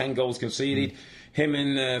league, only 10 goals conceded. Him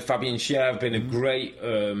and Fabian Schär have been a great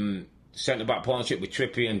centre-back partnership with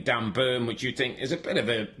Trippier and Dan Burn, which you think is a bit of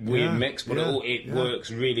a weird mix, but it works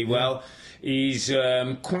really well. He's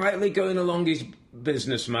quietly going along his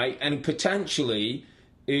business, mate, and potentially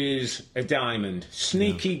is a diamond.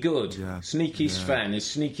 Sneaky good. Sneaky Sven is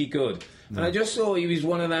sneaky good. And I just thought he was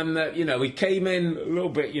one of them that, he came in a little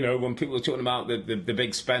bit, when people were talking about the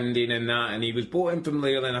big spending and that, and he was brought in from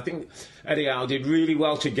Lille, and I think Eddie Howe did really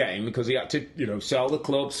well to get him because he had to, sell the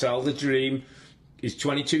club, sell the dream. He's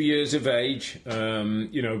 22 years of age.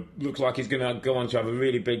 Looks like he's going to go on to have a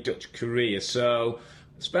really big Dutch career. So,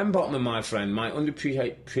 Sven Botman, my friend, my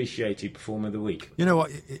underappreciated performer of the week. You know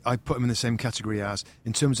what? I put him in the same category as,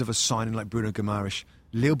 in terms of a signing like Bruno Guimaraes,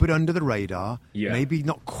 a little bit under the radar, maybe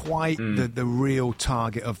not quite the real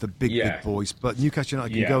target of the big boys, but Newcastle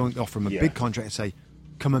United can go and offer him a big contract and say,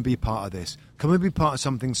 come and be part of this. Come and be part of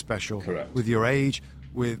something special. Correct. With your age,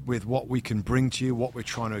 with what we can bring to you, what we're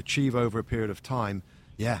trying to achieve over a period of time.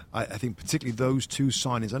 Yeah, I think particularly those 2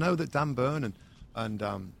 signings. I know that Dan Burn and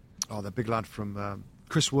the big lad from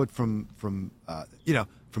Chris Wood from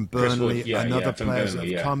Burnley and other players that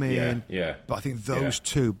have come in. Yeah. But I think those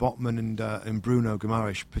 2, Botman and Bruno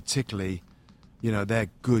Guimaraes particularly, they're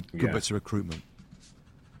good bits of recruitment.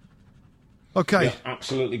 Okay. Yeah,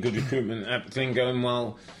 absolutely good recruitment. Everything going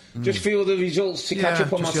well. Just feel the results to catch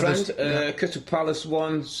up on, my friend. Crystal Palace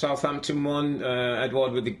won, Southampton won,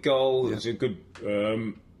 Edouard with the goal. It was a good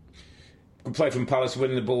play from Palace,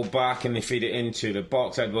 winning the ball back, and they feed it into the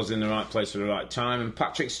box. Ed was in the right place at the right time, and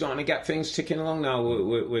Patrick's starting to get things ticking along now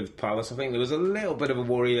with Palace. I think there was a little bit of a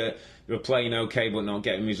worry that they were playing okay but not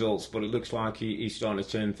getting results, but it looks like he's starting to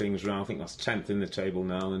turn things around. I think that's 10th in the table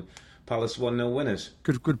now, and Palace 1-0 winners.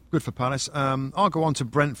 Good for Palace. I'll go on to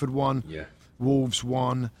Brentford 1, Wolves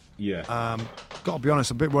 1. Got to be honest,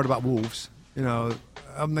 I'm a bit worried about Wolves.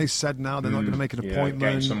 Haven't they said now they're not going to make an appointment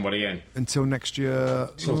getting somebody in until next year?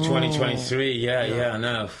 Till 2023, I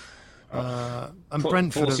know. And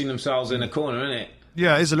Brentford forcing themselves in a corner, isn't it?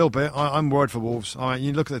 Yeah, it is a little bit. I'm worried for Wolves.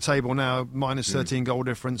 You look at the table now, minus 13 goal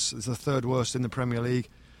difference. It's the third worst in the Premier League.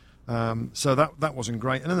 So that wasn't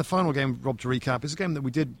great. And then the final game, Rob, to recap, is a game that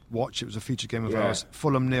we did watch. It was a featured game of ours.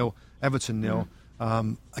 Fulham 0, Everton 0.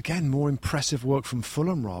 Again, more impressive work from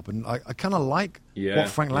Fulham, Rob. And I kind of like what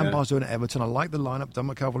Frank Lampard's doing at Everton. I like the lineup.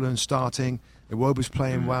 Dominic Calvert-Lewin starting. Iwobi's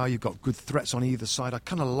playing well. You've got good threats on either side. I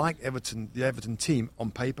kind of like the Everton team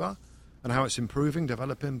on paper and how it's improving,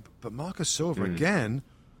 developing. But Marcus Silva, again,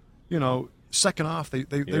 second half, they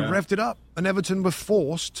revved it up. And Everton were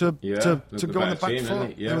forced to go on the back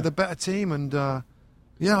foot. They were the better team. And, I'm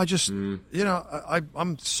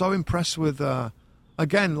so impressed with...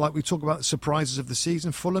 Again, like we talk about the surprises of the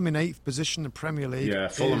season, Fulham in 8th position in the Premier League. Yeah,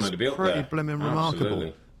 Fulham had built pretty blimmin'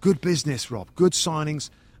 remarkable. Good business, Rob. Good signings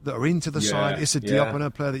that are into the side. Issa Diop, a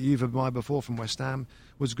player that you've admired before from West Ham,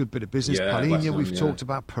 was a good bit of business. Palhinha, we've talked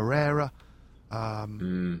about. Pereira.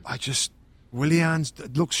 Willian's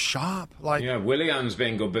looks sharp. Willian's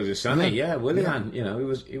been good business, hasn't he? Yeah, Willian.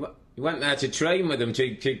 He went there to train with them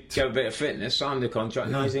to get a bit of fitness, signed the contract,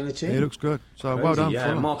 now he's in the team. He looks good. So well done.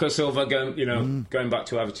 Yeah, Marco Silva going back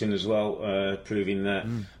to Everton as well, proving that.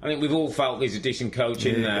 I think we've all felt he's a decent coach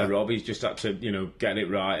in there, Rob. He's just had to, get it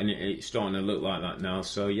right, and it's starting to look like that now.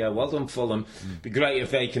 So well done, Fulham. Be great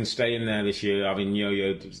if they can stay in there this year, having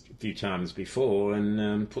yo-yoed a few times before,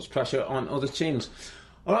 and puts pressure on other teams.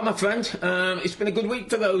 All right, my friend, it's been a good week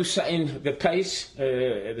for those setting the pace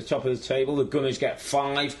at the top of the table. The Gunners get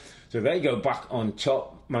 5. So they go back on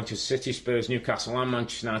top. Manchester City, Spurs, Newcastle and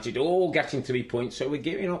Manchester United all getting 3 points. So we're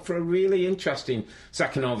gearing up for a really interesting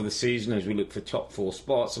second half of the season as we look for top 4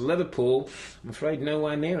 spots. Liverpool, I'm afraid,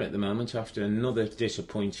 nowhere near at the moment after another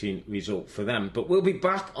disappointing result for them. But we'll be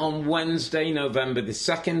back on Wednesday, November the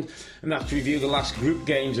 2nd, and that's to review the last group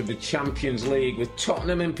games of the Champions League, with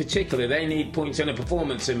Tottenham in particular. They need points and a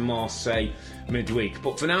performance in Marseille midweek.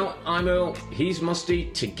 But for now, I'm Earle, he's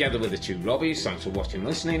Mustoe, together with the two Robbies. Thanks for watching and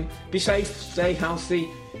listening. Be safe, stay healthy.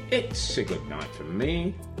 It's a good night from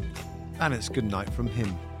me. And it's good night from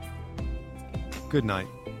him. Good night.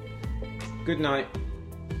 Good night.